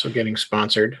was also getting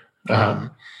sponsored by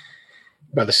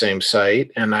the same site.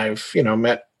 And I've,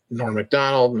 met Norm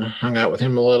Macdonald and hung out with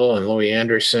him a little, and Louis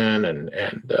Anderson and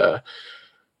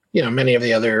many of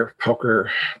the other poker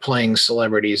playing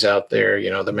celebrities out there,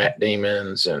 the Matt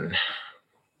Damons and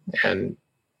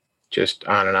just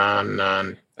on and on and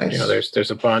on. Nice.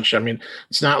 There's a bunch. I mean,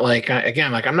 it's not like,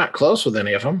 I'm not close with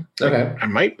any of them. Okay. I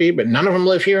might be, but none of them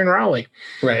live here in Raleigh.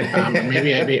 Right.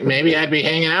 maybe I'd be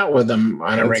hanging out with them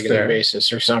on a regular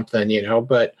basis or something,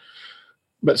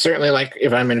 but certainly like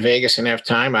if I'm in Vegas and have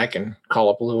time, I can call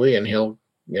up Louis and he'll,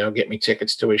 get me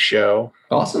tickets to his show.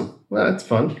 Awesome. Well, that's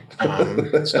fun.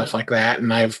 Stuff like that.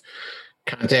 And I've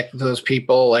contacted those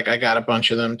people. Like I got a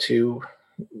bunch of them to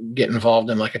get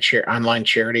involved in like a online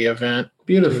charity event.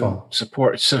 Beautiful.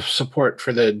 Support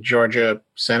for the Georgia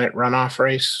Senate runoff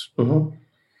race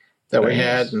that we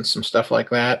had and some stuff like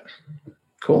that.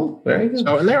 Cool. Very good.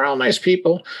 So, and they're all nice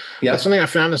people. Yeah. That's something I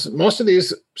found is most of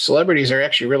these celebrities are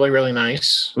actually really, really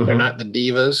nice. They're not the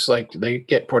divas like they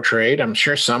get portrayed. I'm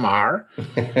sure some are,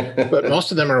 but most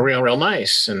of them are real, real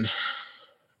nice. And,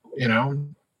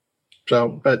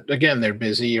 but again, they're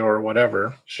busy or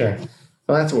whatever. Sure.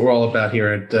 Well, that's what we're all about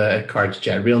here at Cards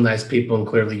Chat. Real nice people, and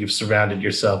clearly you've surrounded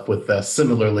yourself with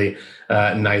similarly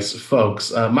nice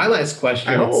folks. My last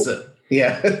question is...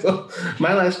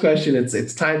 my last question,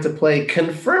 it's time to play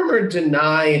Confirm or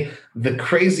Deny the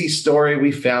crazy story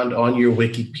we found on your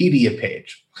Wikipedia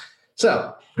page.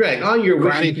 So, Greg, on your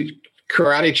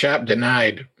Karate chop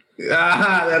denied.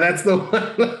 That's the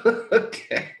one.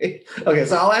 Okay,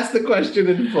 so I'll ask the question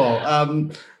in full.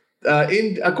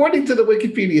 According to the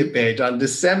Wikipedia page, on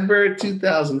December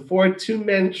 2004, 2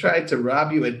 men tried to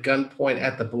rob you at gunpoint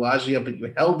at the Bellagio, but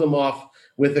you held them off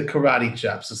with a karate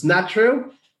chop. So it's not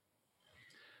true?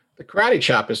 The karate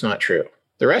chop is not true.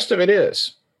 The rest of it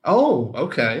is. Oh,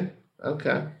 okay.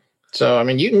 So, I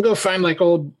mean, you can go find like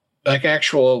old, like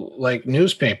actual like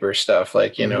newspaper stuff,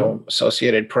 like,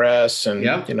 Associated Press and,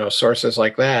 sources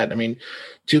like that. I mean,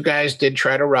 2 guys did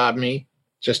try to rob me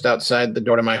just outside the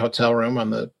door to my hotel room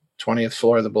on the 20th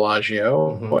floor of the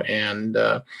Bellagio. And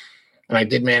I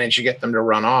did manage to get them to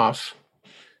run off.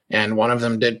 And one of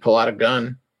them did pull out a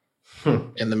gun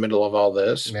in the middle of all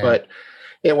this, but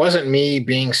it wasn't me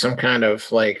being some kind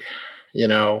of like,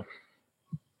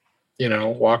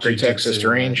 Walker, Texas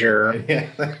Ranger.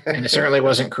 And it certainly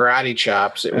wasn't karate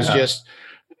chops. It was just,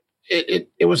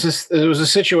 it was a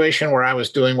situation where I was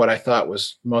doing what I thought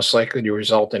was most likely to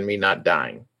result in me not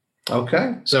dying.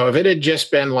 Okay. So if it had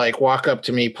just been like, walk up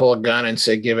to me, pull a gun and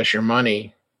say, give us your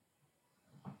money,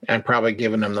 I'm probably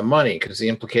giving them the money because the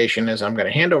implication is I'm going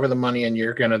to hand over the money and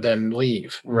you're going to then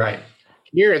leave. Right.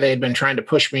 Here, they had been trying to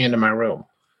push me into my room.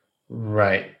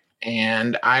 Right.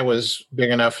 And I was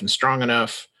big enough and strong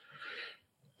enough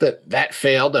that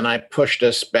failed. And I pushed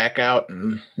us back out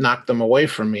and knocked them away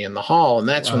from me in the hall. And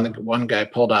that's when the one guy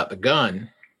pulled out the gun.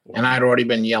 And I'd already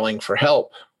been yelling for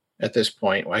help at this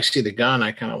point. When I see the gun,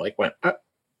 I kind of like went,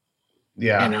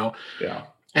 yeah, you know? Yeah.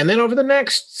 And then over the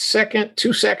next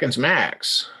 2 seconds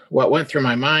max, what went through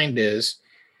my mind is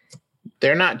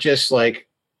they're not just like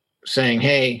saying,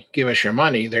 hey, give us your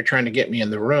money. They're trying to get me in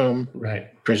the room. Right.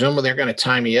 Presumably they're going to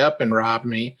tie me up and rob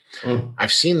me.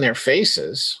 I've seen their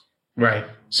faces. Right.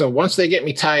 So once they get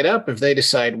me tied up, if they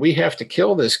decide we have to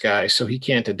kill this guy so he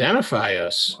can't identify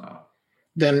us,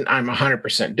 then I'm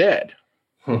 100% dead.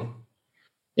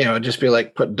 You know, it'd just be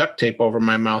like put duct tape over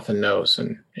my mouth and nose,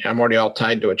 and I'm already all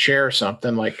tied to a chair or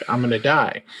something, like I'm going to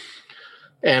die.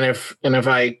 And if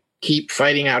I keep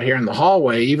fighting out here in the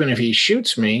hallway, even if he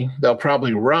shoots me, they'll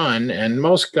probably run, and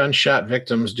most gunshot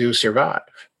victims do survive.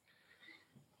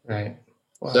 Right.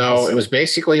 Wow. So it was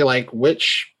basically like,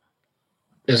 which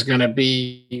is going to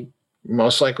be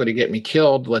most likely to get me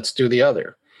killed? Let's do the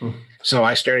other. So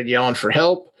I started yelling for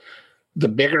help. The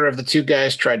bigger of the two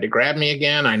guys tried to grab me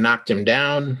again. I knocked him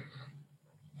down,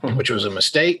 which was a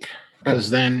mistake, because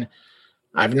then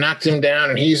I've knocked him down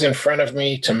and he's in front of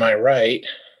me to my right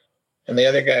and the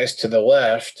other guy's to the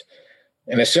left.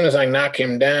 And as soon as I knock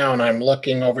him down, I'm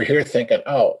looking over here thinking,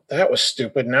 oh, that was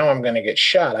stupid. Now I'm going to get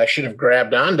shot. I should have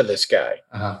grabbed onto this guy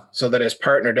so that his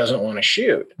partner doesn't want to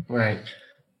shoot. Right.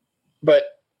 But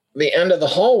the end of the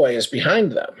hallway is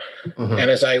behind them. And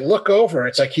as I look over,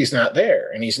 it's like he's not there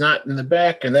and he's not in the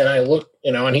back. And then I look,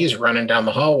 you know, and he's running down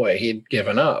the hallway. He'd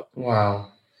given up.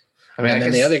 Wow. I mean, and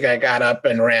then the other guy got up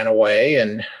and ran away,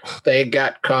 and they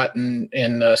got caught in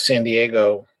San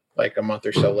Diego like a month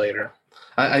or so later.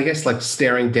 I guess like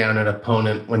staring down an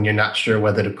opponent when you're not sure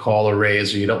whether to call or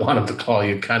raise, or you don't want him to call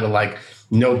you, kind of like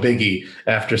no biggie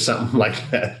after something like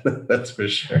that. That's for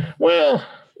sure. Well,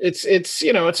 it's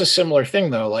you know, it's a similar thing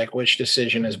though, like which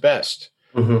decision is best.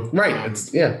 Right.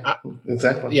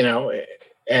 Exactly. You know,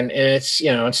 and it's,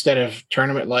 you know, instead of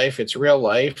tournament life, it's real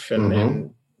life,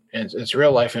 and it's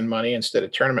real life and money instead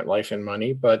of tournament life and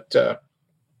money. But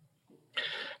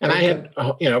and I had,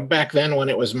 you know, back then when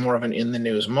it was more of an in the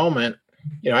news moment,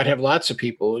 you know, I'd have lots of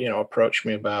people, you know, approach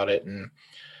me about it. And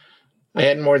I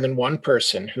had more than one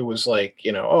person who was like,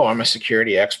 you know, oh, I'm a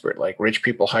security expert. Like rich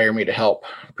people hire me to help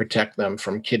protect them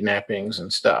from kidnappings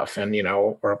and stuff. And, you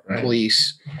know, or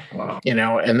police, you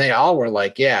know, and they all were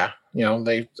like, yeah, you know,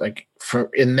 they like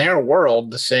in their world,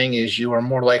 the saying is you are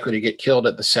more likely to get killed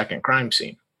at the second crime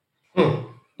scene.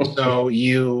 So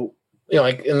you know,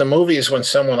 like in the movies, when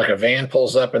someone like a van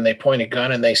pulls up and they point a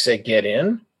gun and they say, get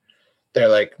in, they're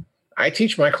like, I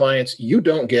teach my clients, you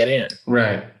don't get in.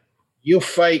 Right. You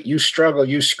fight, you struggle,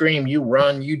 you scream, you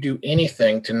run, you do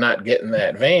anything to not get in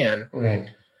that van. Right.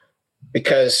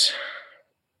 Because,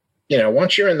 you know,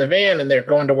 once you're in the van and they're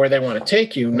going to where they want to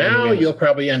take you, now you'll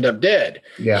probably end up dead.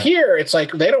 Yeah. Here, it's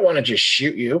like they don't want to just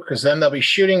shoot you, because then they'll be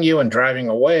shooting you and driving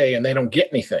away and they don't get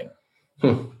anything.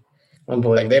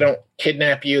 Unbelievable. Like they don't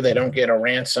kidnap you. They don't get a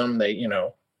ransom. They, you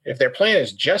know, if their plan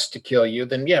is just to kill you,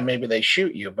 then yeah, maybe they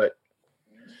shoot you. But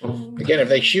again, if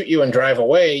they shoot you and drive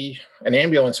away, an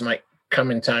ambulance might come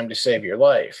in time to save your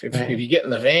life. If you get in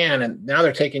the van and now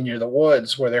they're taking you to the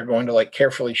woods where they're going to like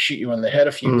carefully shoot you in the head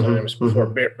a few times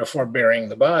before burying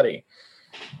the body.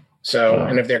 So,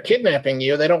 and if they're kidnapping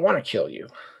you, they don't want to kill you,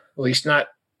 at least not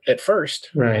at first.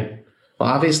 Right. Well,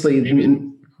 obviously,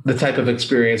 the type of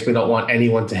experience we don't want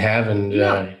anyone to have, and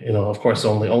you know, of course,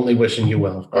 only wishing you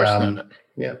well. Of course not.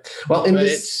 Yeah. Well, in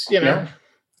this, it's, you know,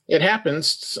 it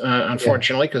happens,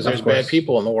 unfortunately, because there's bad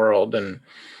people in the world, and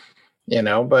you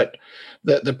know. But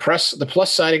the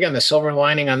plus side, again, the silver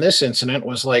lining on this incident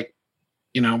was like,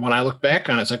 you know, when I look back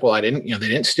on it, it's like, well, they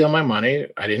didn't steal my money,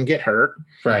 I didn't get hurt,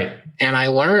 right? And I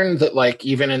learned that, like,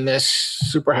 even in this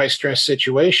super high stress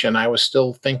situation, I was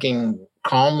still thinking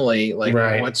calmly, like,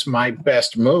 what's my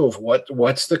best move?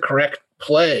 What's the correct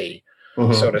play,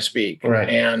 so to speak? Right.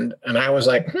 And I was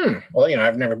like, well, you know,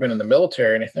 I've never been in the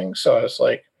military or anything. So I was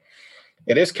like,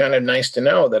 it is kind of nice to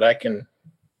know that I can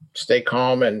stay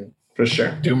calm and for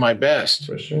sure do my best.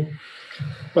 For sure.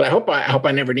 But I hope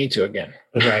I never need to again.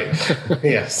 Right.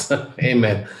 Yes.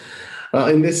 Amen. Well,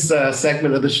 in this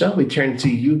segment of the show, we turn to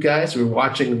you guys who are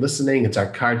watching and listening. It's our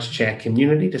Cards Chat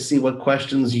community to see what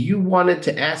questions you wanted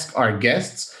to ask our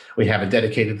guests. We have a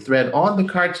dedicated thread on the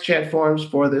Cards Chat forums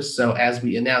for this. So as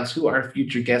we announce who our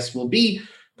future guests will be,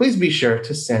 please be sure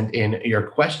to send in your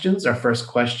questions. Our first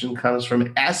question comes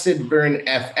from Acid Burn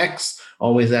FX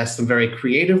always ask some very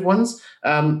creative ones.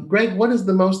 Greg, what is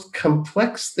the most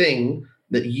complex thing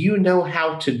that you know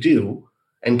how to do,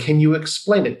 and can you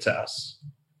explain it to us?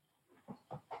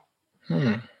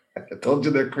 I told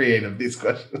you they're creative, these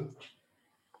questions.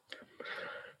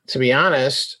 To be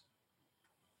honest,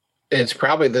 it's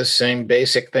probably the same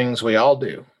basic things we all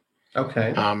do.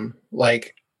 Okay.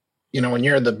 Like, when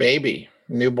you're the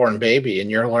newborn baby,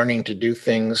 and you're learning to do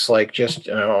things like just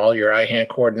all your eye-hand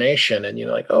coordination, and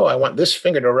you're like, oh, I want this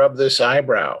finger to rub this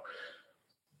eyebrow.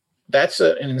 That's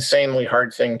an insanely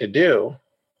hard thing to do.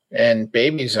 And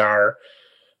babies are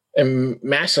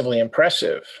massively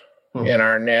impressive in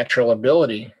our natural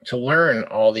ability to learn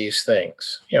all these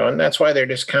things, and that's why they're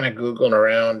just kind of Googling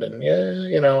around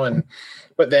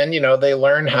but then, they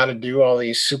learn how to do all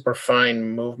these super fine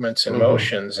movements and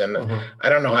motions. And I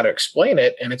don't know how to explain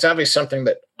it. And it's obviously something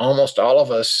that almost all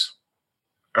of us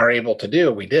are able to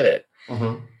do. We did it.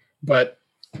 But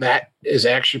that is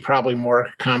actually probably more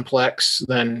complex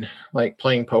than like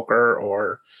playing poker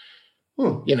or,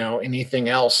 anything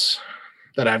else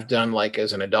that I've done like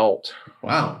as an adult.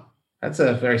 Wow. That's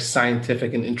a very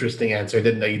scientific and interesting answer. I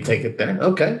didn't know you'd take it there.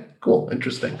 Okay, cool.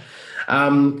 Interesting.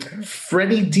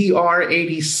 Freddie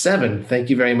DR87, thank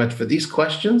you very much for these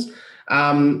questions.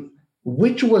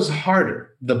 Which was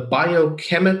harder, the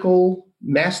biochemical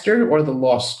master or the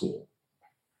law school?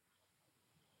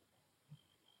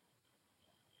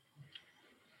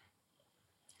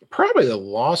 Probably the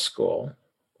law school,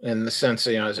 in the sense,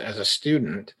 as a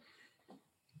student,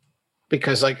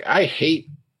 because like I hate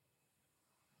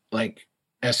like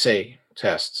essay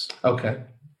tests. Okay.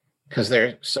 Because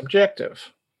they're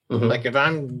subjective. Like if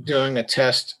I'm doing a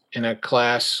test in a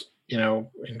class, in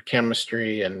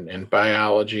chemistry and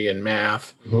biology and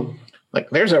math, like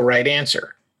there's a right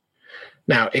answer.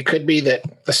 Now, it could be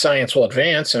that the science will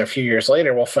advance and a few years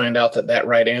later we'll find out that that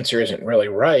right answer isn't really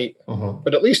right.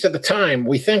 But at least at the time,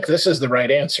 we think this is the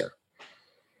right answer.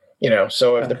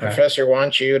 So if the professor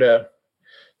wants you to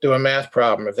do a math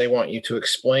problem, if they want you to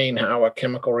explain how a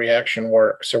chemical reaction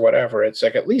works or whatever, it's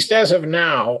like, at least as of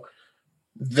now,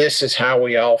 this is how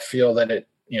we all feel that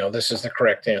this is the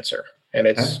correct answer. And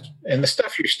and the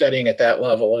stuff you're studying at that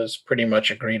level is pretty much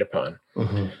agreed upon.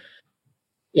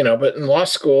 But in law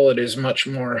school, it is much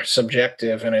more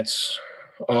subjective, and it's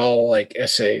all like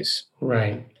essays.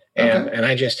 Right. And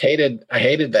I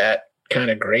hated that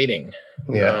kind of grading.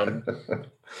 Yeah.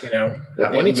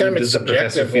 Anytime it's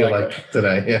subjective, feel like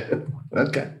today. Yeah.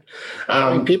 Okay.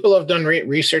 People have done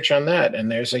research on that, and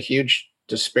there's a huge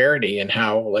disparity in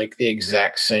how like the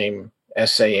exact same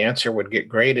essay answer would get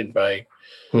graded by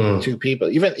two people.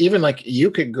 Even like you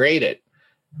could grade it,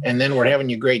 and then we're having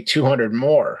you grade 200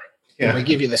 more. And we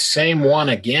give you the same one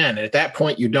again. And at that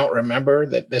point, you don't remember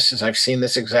that I've seen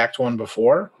this exact one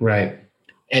before. Right.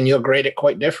 And you'll grade it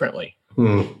quite differently.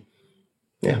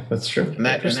 Yeah, that's true. And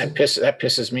that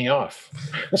pisses me off,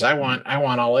 because I want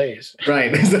all A's.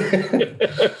 Right.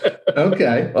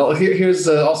 Okay. Well, here's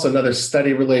also another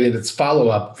study related. It's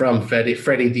follow-up from Freddie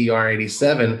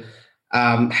DR87.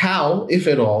 How, if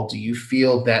at all, do you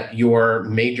feel that your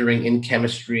majoring in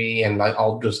chemistry, and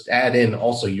I'll just add in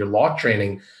also your law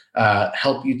training,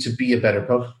 help you to be a better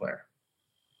poker player?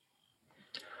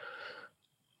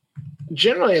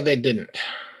 Generally, they didn't.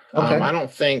 Okay. I don't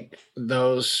think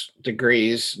those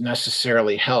degrees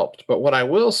necessarily helped. But what I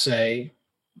will say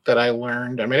that I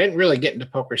learned, I didn't really get into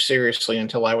poker seriously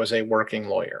until I was a working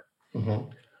lawyer.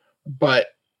 But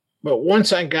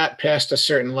once I got past a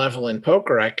certain level in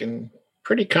poker, I can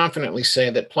pretty confidently say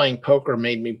that playing poker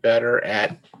made me better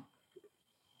at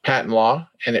patent law,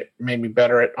 and it made me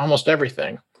better at almost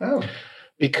everything. Oh.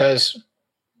 Because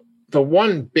the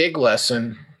one big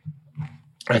lesson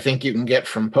I think you can get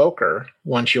from poker,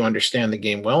 once you understand the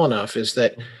game well enough, is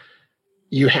that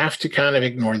you have to kind of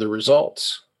ignore the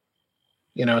results.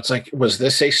 It's like, was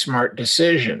this a smart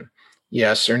decision?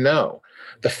 Yes or no?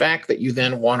 The fact that you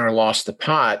then won or lost the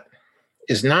pot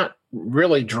is not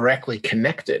really directly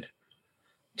connected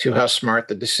to how smart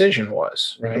the decision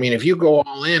was. Right. If you go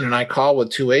all in and I call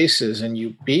with two aces and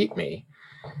you beat me,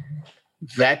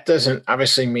 that doesn't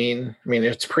obviously mean,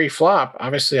 it's pre-flop.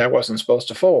 Obviously, I wasn't supposed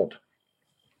to fold,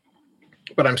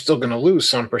 but I'm still going to lose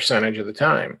some percentage of the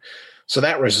time. So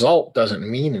that result doesn't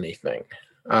mean anything.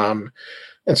 And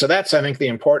so that's, I think, the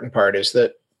important part, is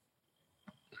that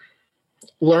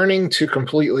learning to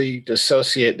completely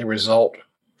dissociate the result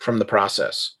from the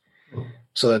process.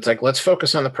 So that's like, let's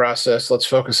focus on the process. Let's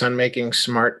focus on making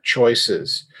smart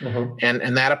choices.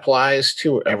 And that applies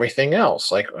to everything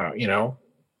else. Like,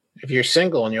 if you're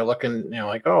single and you're looking,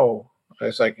 like, oh,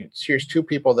 it's like, here's two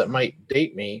people that might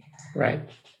date me. Right.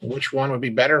 Which one would be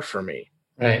better for me?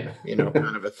 Right.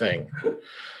 Kind of a thing.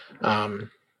 Um,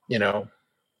 you know,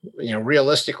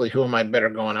 realistically, who am I better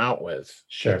going out with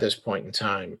Sure. at this point in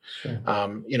time?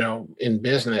 Sure. In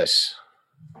business,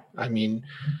 I mean,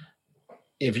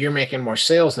 if you're making more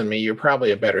sales than me, you're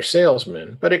probably a better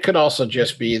salesman, but it could also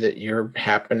just be that you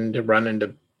happen to run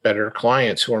into better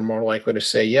clients who are more likely to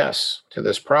say yes to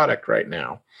this product right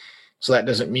now. So that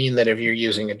doesn't mean that if you're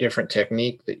using a different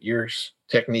technique, that your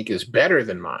technique is better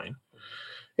than mine.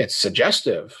 It's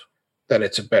suggestive that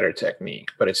it's a better technique,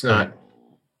 but it's not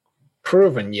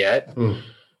proven yet.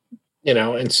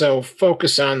 And so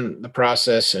focus on the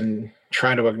process and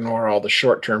try to ignore all the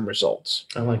short-term results.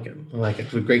 I like it.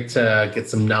 It's great to get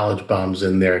some knowledge bombs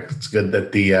in there. It's good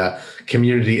that the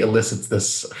community elicits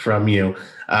this from you.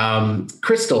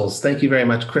 Crystals, thank you very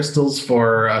much, Crystals,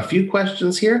 for a few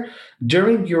questions here.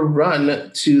 During your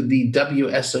run to the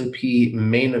WSOP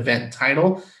main event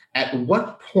title, at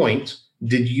what point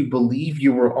did you believe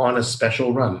you were on a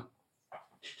special run?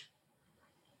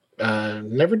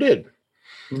 Never did.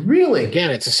 Really? Again,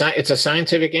 it's a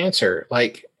scientific answer.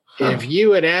 Like, if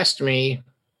you had asked me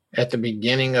at the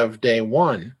beginning of day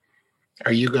one,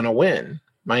 are you going to win?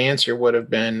 My answer would have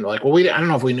been like, well, I don't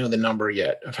know if we knew the number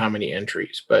yet of how many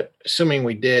entries, but assuming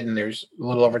we did, and there's a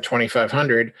little over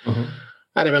 2,500,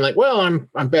 I'd have been like, well,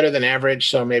 I'm better than average,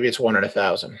 so maybe it's 1 in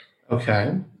 1,000.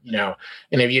 Okay. And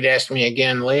if you'd asked me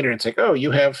again later, it's like, oh,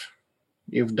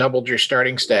 you've doubled your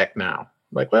starting stack now.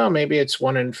 Like, well, maybe it's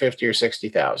 1 in 50 or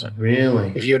 60,000.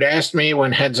 Really? If you'd asked me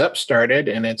when Heads Up started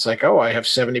and it's like, oh, I have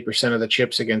 70% of the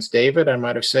chips against David, I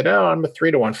might have said, oh, I'm a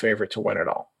 3-1 favorite to win it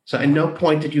all. So at no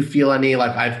point did you feel any,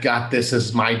 like, I've got this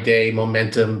as my day,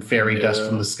 momentum, fairy dust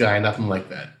from the sky, nothing like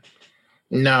that?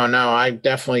 No, I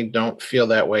definitely don't feel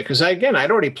that way. Because, again,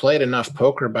 I'd already played enough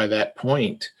poker by that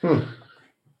point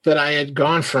that I had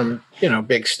gone from,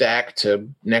 big stack to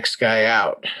next guy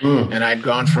out. And I'd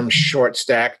gone from short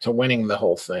stack to winning the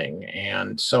whole thing.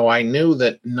 And so I knew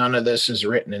that none of this is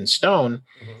written in stone.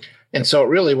 And so it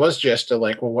really was just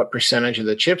what percentage of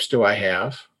the chips do I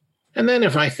have? And then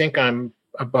if I think I'm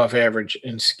above average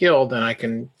in skill, then I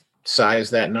can size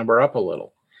that number up a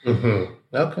little.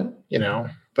 Okay.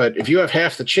 But if you have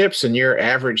half the chips and your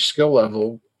average skill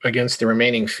level against the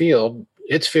remaining field,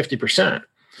 it's 50%.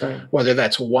 Right. Whether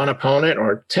that's one opponent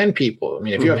or 10 people. I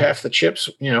mean, if you have half the chips,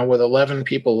 with 11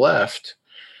 people left,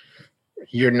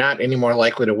 you're not any more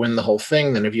likely to win the whole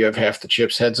thing than if you have half the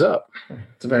chips heads up.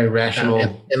 It's a very rational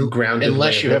and grounded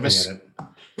unless way you of have looking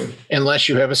at it. Unless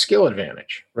you have a skill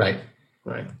advantage. Right.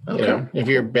 Okay. If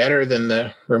you're better than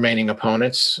the remaining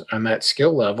opponents on that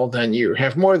skill level, then you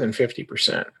have more than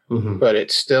 50%. But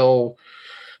it's all,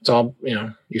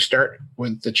 you start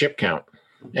with the chip count.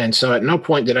 And so at no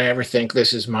point did I ever think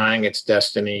this is mine, it's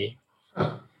destiny.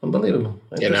 Oh, unbelievable.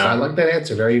 I like that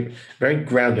answer. Very, very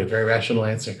grounded, very rational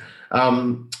answer.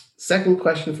 Second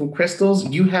question from Crystals.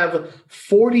 You have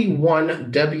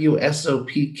 41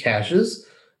 WSOP caches.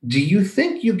 Do you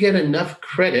think you get enough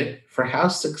credit for how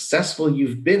successful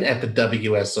you've been at the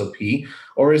WSOP,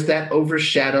 or is that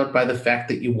overshadowed by the fact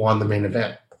that you won the main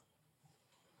event?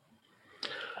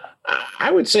 I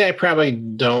would say I probably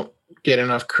don't get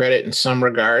enough credit in some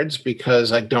regards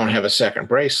because I don't have a second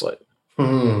bracelet.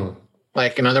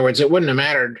 Like, in other words, it wouldn't have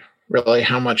mattered really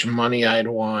how much money I'd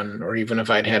won, or even if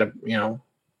I'd had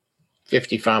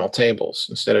 50 final tables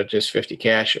instead of just 50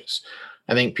 caches.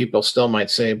 I think people still might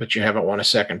say, but you haven't won a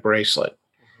second bracelet.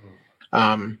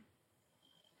 But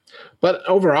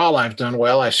overall, I've done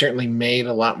well. I've certainly made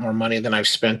a lot more money than I've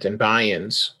spent in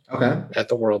buy-ins at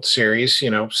the World Series,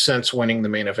 since winning the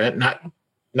main event.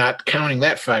 Not counting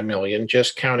that 5 million,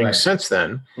 just counting since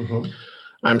then.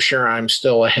 I'm sure I'm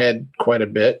still ahead quite a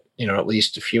bit, at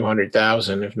least a few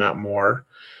 100,000, if not more.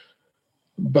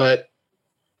 But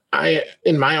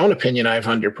in my own opinion, I've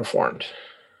underperformed.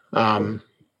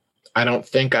 I don't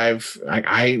think I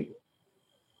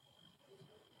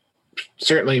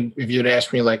certainly, if you'd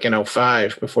asked me in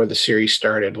 2005 before the series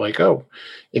started,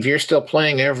 if you're still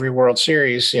playing every World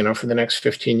Series, for the next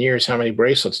 15 years, how many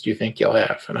bracelets do you think you'll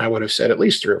have? And I would have said at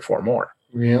least 3 or 4 more.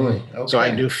 Really? Okay. So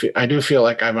I do feel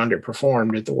like I've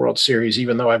underperformed at the World Series,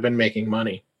 even though I've been making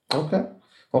money. Okay.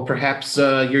 Well, perhaps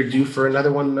you're due for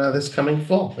another one this coming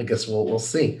fall. I guess we'll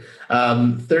see.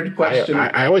 Third question.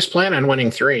 I always plan on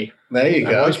winning 3. There you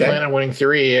go. I always plan on winning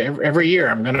 3 every year.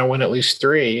 I'm going to win at least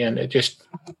 3, and it just,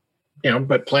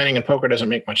 but planning in poker doesn't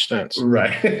make much sense.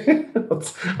 Right.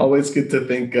 It's always good to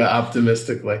think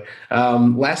optimistically.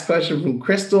 Last question from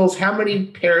Crystals. How many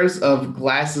pairs of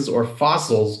glasses or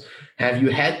fossils have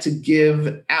you had to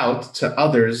give out to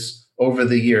others over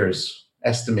the years?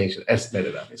 Estimated,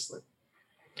 obviously.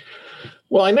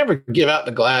 Well, I never give out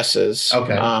the glasses.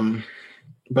 Okay.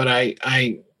 but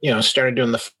I started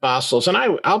doing the fossils, and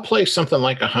I'll play something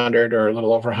like 100 or a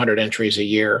little over 100 entries a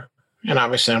year. And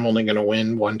obviously I'm only going to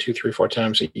win 1, 2, 3, 4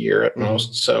 times a year at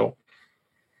most. So,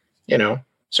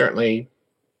 certainly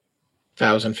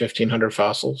 1,000, 1,500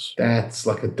 fossils. That's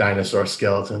like a dinosaur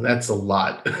skeleton. That's a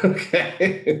lot.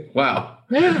 Okay. Wow.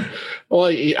 Yeah. Well,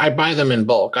 I buy them in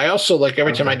bulk. I also, like,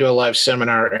 every time I do a live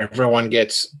seminar, everyone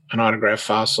gets an autographed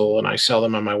fossil, and I sell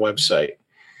them on my website.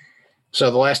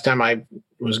 So the last time I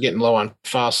was getting low on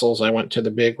fossils, I went to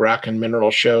the big rock and mineral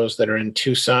shows that are in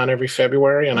Tucson every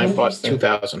February, and I bought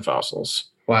 2,000 fossils.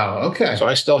 Wow. Okay. So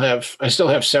I still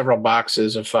have several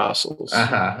boxes of fossils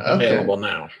available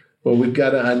now. Well, we've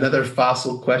got another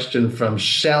fossil question from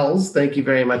Shells. Thank you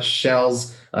very much,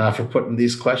 Shells, for putting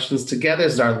these questions together.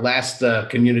 This is our last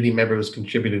community member who's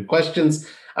contributed questions.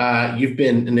 You've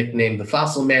been nicknamed the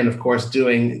Fossil Man, of course,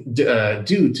 due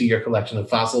to your collection of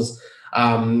fossils.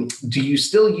 Do you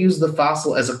still use the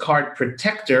fossil as a card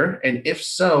protector? And if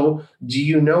so, do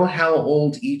you know how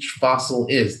old each fossil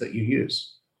is that you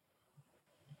use?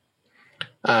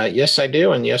 Yes, I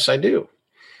do. And yes, I do.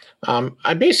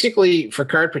 I basically, for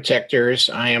card protectors,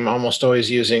 I am almost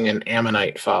always using an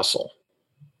ammonite fossil.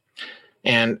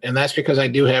 And that's because I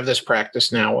do have this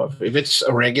practice now of, if it's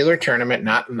a regular tournament,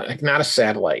 not a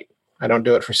satellite. I don't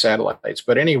do it for satellites,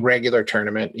 but any regular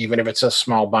tournament, even if it's a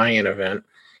small buy-in event,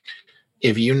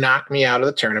 if you knock me out of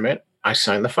the tournament, I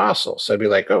sign the fossil. So I'd be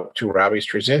like, oh, to Robbie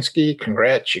Straczynski,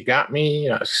 congrats, you got me.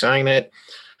 Sign it.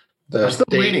 The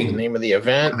date, the name of the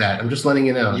event. I'm just letting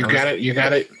you know. You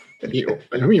got it.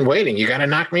 I mean, waiting. You got to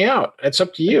knock me out. That's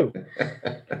up to you.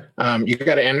 You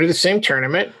got to enter the same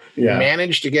tournament,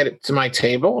 manage to get it to my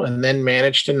table, and then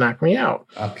manage to knock me out.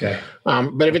 Okay.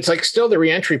 But if it's like still the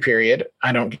reentry period,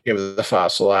 I don't give the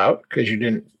fossil out because you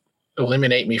didn't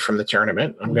eliminate me from the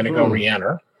tournament. I'm going to go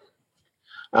reenter.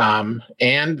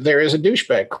 And there is a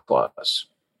douchebag clause,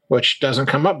 which doesn't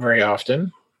come up very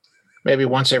often, maybe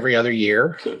once every other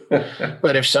year.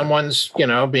 But if someone's,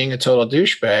 being a total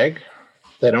douchebag,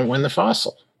 they don't win the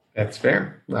fossil. That's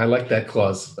fair. I like that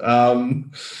clause.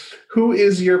 Who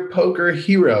is your poker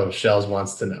hero? Shells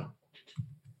wants to know.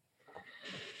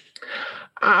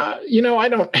 I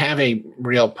don't have a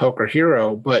real poker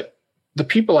hero, but the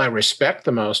people I respect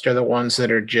the most are the ones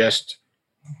that are just,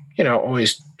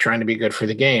 always trying to be good for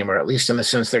the game, or at least in the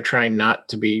sense they're trying not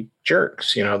to be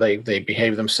jerks. They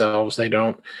behave themselves. They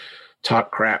don't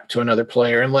talk crap to another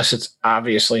player unless it's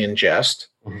obviously in jest.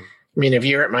 Mm-hmm. I mean, if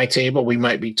you're at my table, we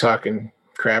might be talking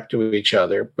crap to each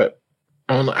other, but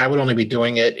I would only be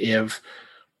doing it if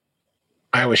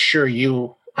I was sure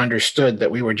you understood that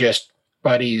we were just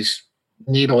buddies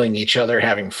needling each other,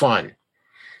 having fun.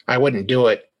 I wouldn't do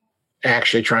it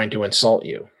actually trying to insult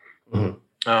you.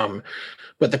 Mm-hmm.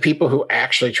 But the people who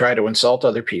actually try to insult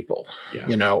other people,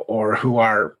 or who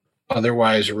are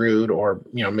otherwise rude or,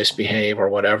 misbehave or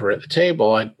whatever at the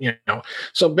table,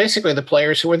 so basically the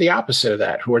players who are the opposite of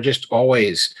that, who are just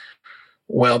always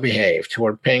well-behaved, who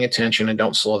are paying attention and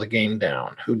don't slow the game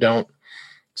down, who don't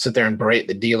sit there and berate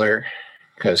the dealer,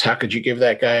 because how could you give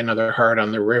that guy another heart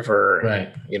on the river?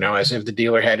 Right. As if the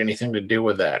dealer had anything to do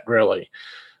with that, really.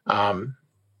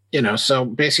 So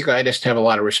basically I just have a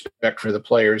lot of respect for the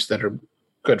players that are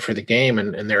good for the game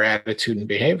and their attitude and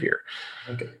behavior.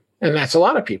 Okay. And that's a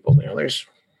lot of people. There's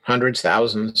hundreds,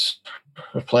 thousands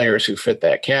of players who fit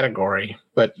that category,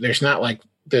 but there's not like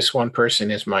this one person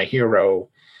is my hero.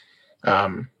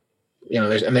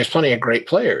 There's plenty of great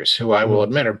players who I will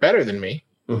admit are better than me.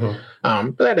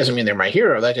 Mm-hmm. But that doesn't mean they're my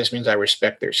hero. That just means I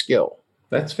respect their skill.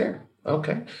 That's fair.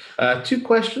 Okay. 2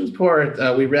 questions before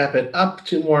we wrap it up.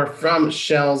 2 more from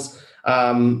Shells.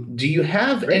 Do you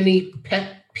have any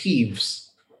pet peeves?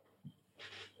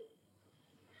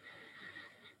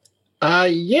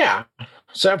 Yeah,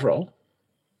 several.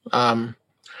 I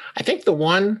think the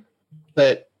one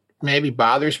that maybe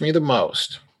bothers me the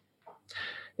most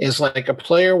is like a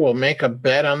player will make a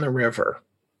bet on the river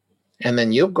and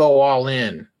then you'll go all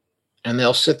in and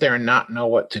they'll sit there and not know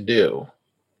what to do.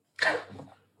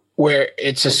 Where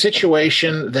it's a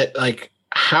situation that, like,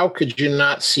 how could you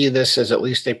not see this as at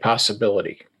least a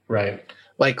possibility? Right.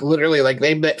 Like literally, like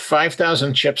they bet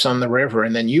 5,000 chips on the river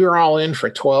and then you're all in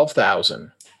for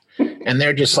 12,000. And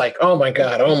they're just like, oh my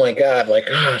God, like,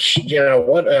 gosh,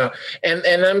 what? And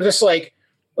I'm just like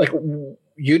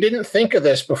you didn't think of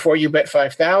this before you bet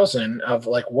 5,000 of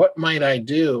like, what might I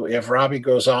do if Robbie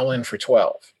goes all in for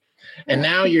 12? And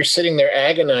now you're sitting there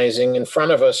agonizing in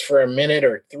front of us for a minute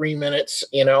or 3 minutes,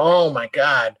 oh my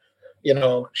God,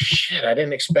 shit, I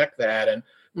didn't expect that. And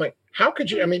I'm like, how could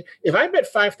you? I mean, if I bet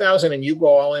 5,000 and you go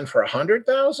all in for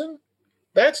 100,000,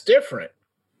 that's different.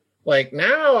 Like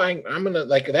now I'm going to,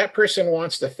 like, that person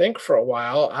wants to think for a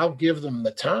while, I'll give them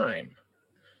the time.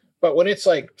 But when it's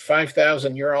like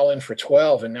 5,000, you're all in for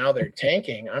 12 and now they're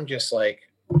tanking, I'm just like,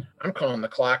 I'm calling the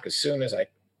clock as soon as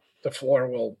the floor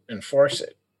will enforce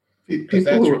it. Because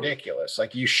that's ridiculous.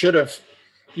 Like you should have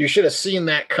seen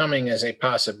that coming as a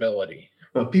possibility.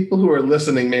 Well, people who are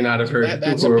listening may not have heard.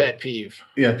 That's a pet peeve.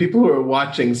 Yeah, people who are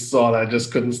watching saw that. I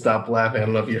just couldn't stop laughing. I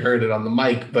don't know if you heard it on the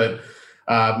mic, but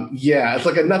yeah, it's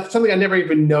like something I never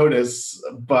even notice.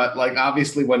 But like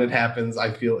obviously when it happens,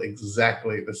 I feel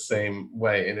exactly the same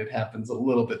way, and it happens a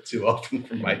little bit too often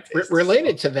for my taste.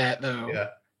 Related to that, though,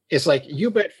 it's like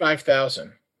you bet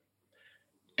 5,000,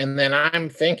 and then I'm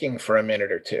thinking for a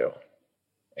minute or two,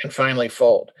 and finally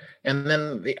fold, and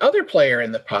then the other player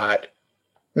in the pot.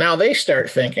 Now they start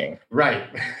thinking, right?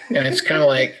 And it's kind of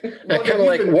like,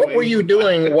 what were you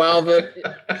doing while the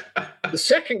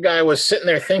second guy was sitting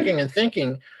there thinking and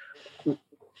thinking?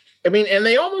 I mean, and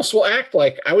they almost will act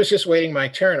like I was just waiting my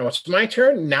turn. Oh, it's my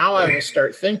turn now. I will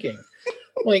start thinking.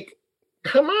 Like,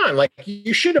 come on! Like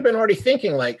you should have been already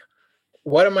thinking. Like,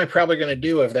 what am I probably going to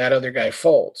do if that other guy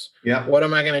folds? Yeah. What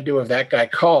am I going to do if that guy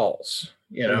calls?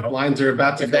 You know, lines are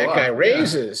about to. If that guy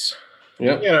raises.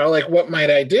 Yeah. You know, like what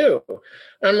might I do?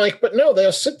 I'm like, but no,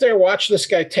 they'll sit there, watch this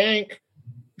guy tank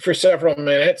for several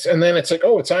minutes, and then it's like,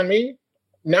 oh, it's on me.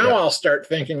 Now I'll start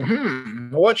thinking,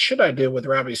 what should I do with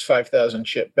Robbie's 5,000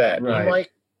 chip bet? Right. I'm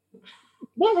like,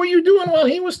 what were you doing while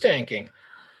he was tanking?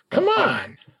 Come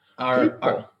on.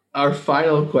 Our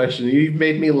final question. You've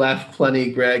made me laugh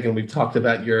plenty, Greg, and we've talked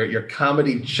about your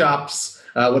comedy chops,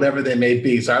 whatever they may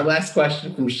be. So our last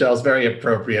question from Michelle is very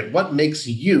appropriate. What makes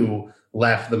you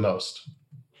laugh the most?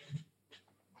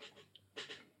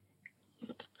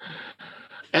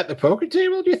 At the poker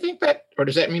table, do you think that, or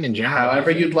does that mean in general?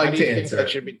 However you'd like to answer. That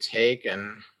should be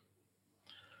taken.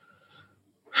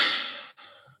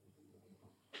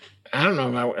 I don't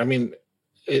know. I mean,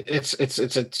 it's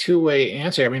a two-way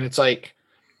answer. I mean, it's like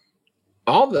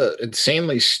all the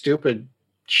insanely stupid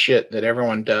shit that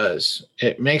everyone does.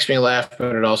 It makes me laugh,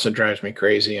 but it also drives me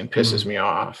crazy and pisses me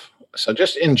off. So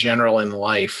just in general in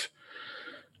life,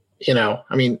 you know,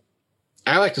 I mean,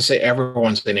 I like to say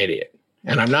everyone's an idiot,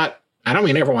 and I don't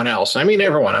mean everyone else. I mean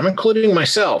everyone. I'm including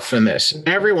myself in this.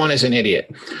 Everyone is an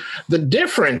idiot. The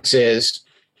difference is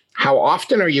how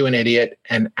often are you an idiot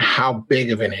and how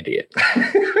big of an idiot.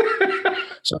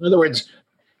 So in other words,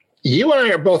 you and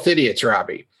I are both idiots,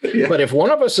 Robbie. Yeah. But if one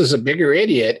of us is a bigger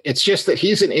idiot, it's just that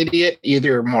he's an idiot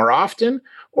either more often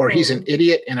or he's an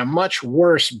idiot in a much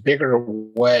worse, bigger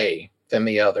way than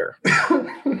the other.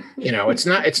 You know, it's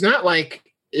not like,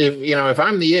 if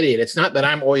I'm the idiot, it's not that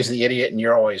I'm always the idiot and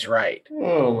you're always right.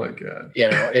 Oh my God. You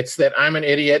know, it's that I'm an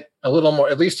idiot a little more,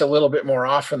 at least a little bit more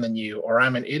often than you, or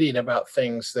I'm an idiot about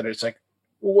things that it's like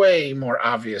way more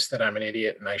obvious that I'm an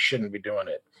idiot and I shouldn't be doing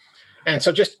it. And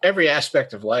so just every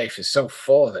aspect of life is so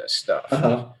full of this stuff.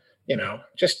 Uh-huh. You know,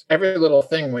 just every little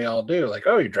thing we all do, like,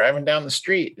 oh, you're driving down the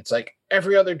street. It's like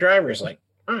every other driver is like,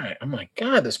 all right, I'm like,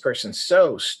 God, this person's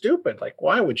so stupid. Like,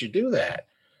 why would you do that?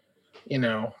 You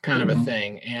know, kind of a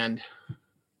thing. And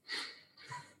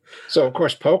so, of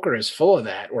course, poker is full of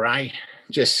that, where I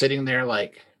just sitting there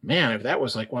like, man, if that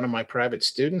was like one of my private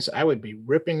students, I would be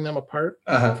ripping them apart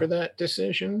for that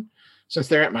decision. Since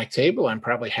they're at my table, I'm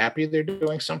probably happy they're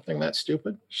doing something that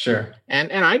stupid. Sure.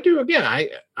 And I do, again,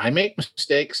 I make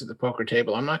mistakes at the poker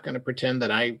table. I'm not going to pretend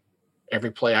that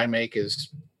every play I make is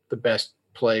the best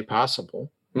play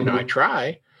possible. You know, I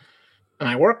try. And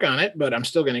I work on it, but I'm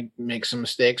still going to make some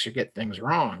mistakes or get things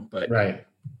wrong. But right.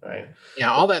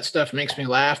 Yeah, all that stuff makes me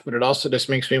laugh, but it also just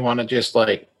makes me want to just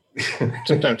like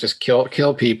sometimes just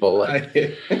kill people. Like,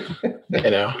 you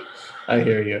know, I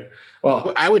hear you.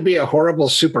 Well, I would be a horrible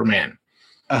Superman.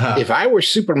 If I were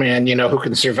Superman, you know, who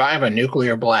can survive a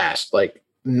nuclear blast, like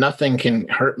nothing can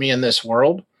hurt me in this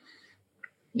world.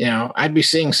 You know, I'd be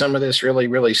seeing some of this really,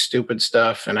 really stupid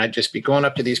stuff, and I'd just be going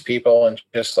up to these people and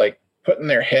just like putting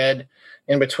their head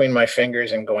in between my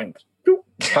fingers and going,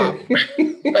 pop.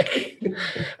 Like,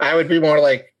 I would be more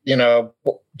like, you know,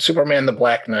 Superman the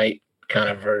Black Knight kind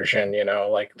of version, you know,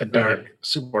 like the dark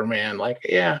Superman. Like,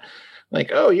 yeah,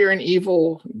 like, oh, you're an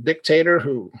evil dictator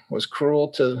who was cruel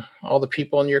to all the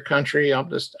people in your country. I'm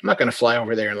not going to fly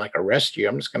over there and like arrest you.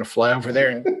 I'm just going to fly over there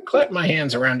and clap my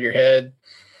hands around your head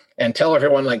and tell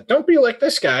everyone, like, don't be like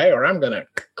this guy, or I'm going to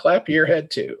clap your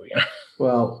head too. You know?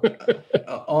 Well,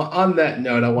 on that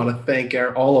note, I want to thank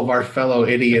all of our fellow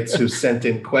idiots who sent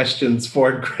in questions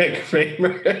for Greg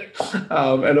Kramer.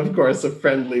 And of course, a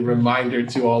friendly reminder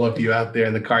to all of you out there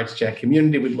in the Cards Chat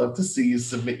community. We'd love to see you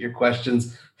submit your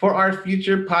questions for our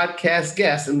future podcast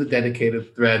guests in the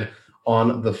dedicated thread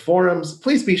on the forums.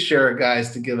 Please be sure,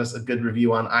 guys, to give us a good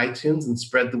review on iTunes and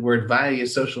spread the word via your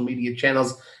social media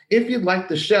channels if you'd like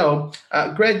the show.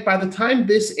 Greg, by the time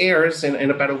this airs,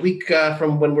 in about a week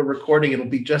from when we're recording, it'll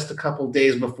be just a couple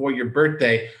days before your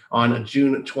birthday on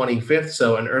June 25th.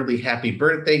 So an early happy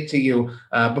birthday to you.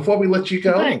 Before we let you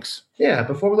go. Thanks. Yeah,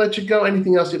 before we let you go,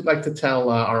 anything else you'd like to tell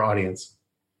our audience?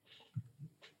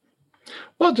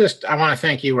 Well, I want to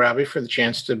thank you, Robbie, for the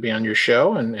chance to be on your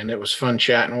show. And it was fun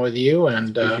chatting with you.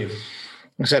 And like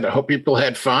I said, I hope people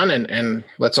had fun. And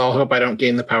let's all hope I don't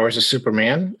gain the powers of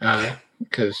Superman,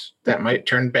 because that might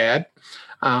turn bad.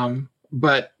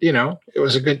 But, it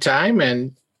was a good time.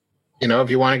 And, if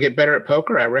you want to get better at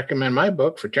poker, I recommend my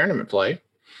book for tournament play.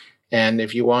 And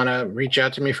if you want to reach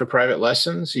out to me for private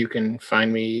lessons, you can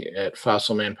find me at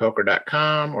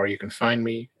fossilmanpoker.com, or you can find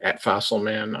me at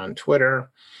fossilman on Twitter.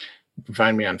 You can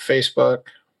find me on Facebook.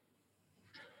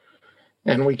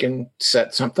 And we can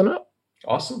set something up.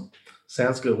 Awesome.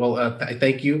 Sounds good. Well,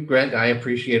 thank you, Greg. I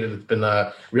appreciate it. It's been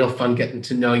real fun getting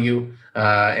to know you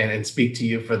and speak to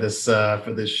you for this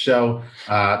show.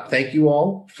 Thank you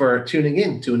all for tuning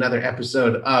in to another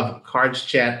episode of Cards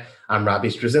Chat. I'm Robbie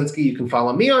Strazynski. You can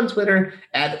follow me on Twitter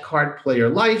at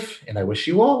CardPlayerLife, and I wish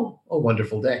you all a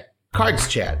wonderful day. Cards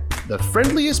Chat, the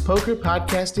friendliest poker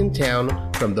podcast in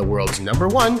town from the world's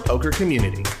 #1 poker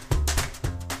community.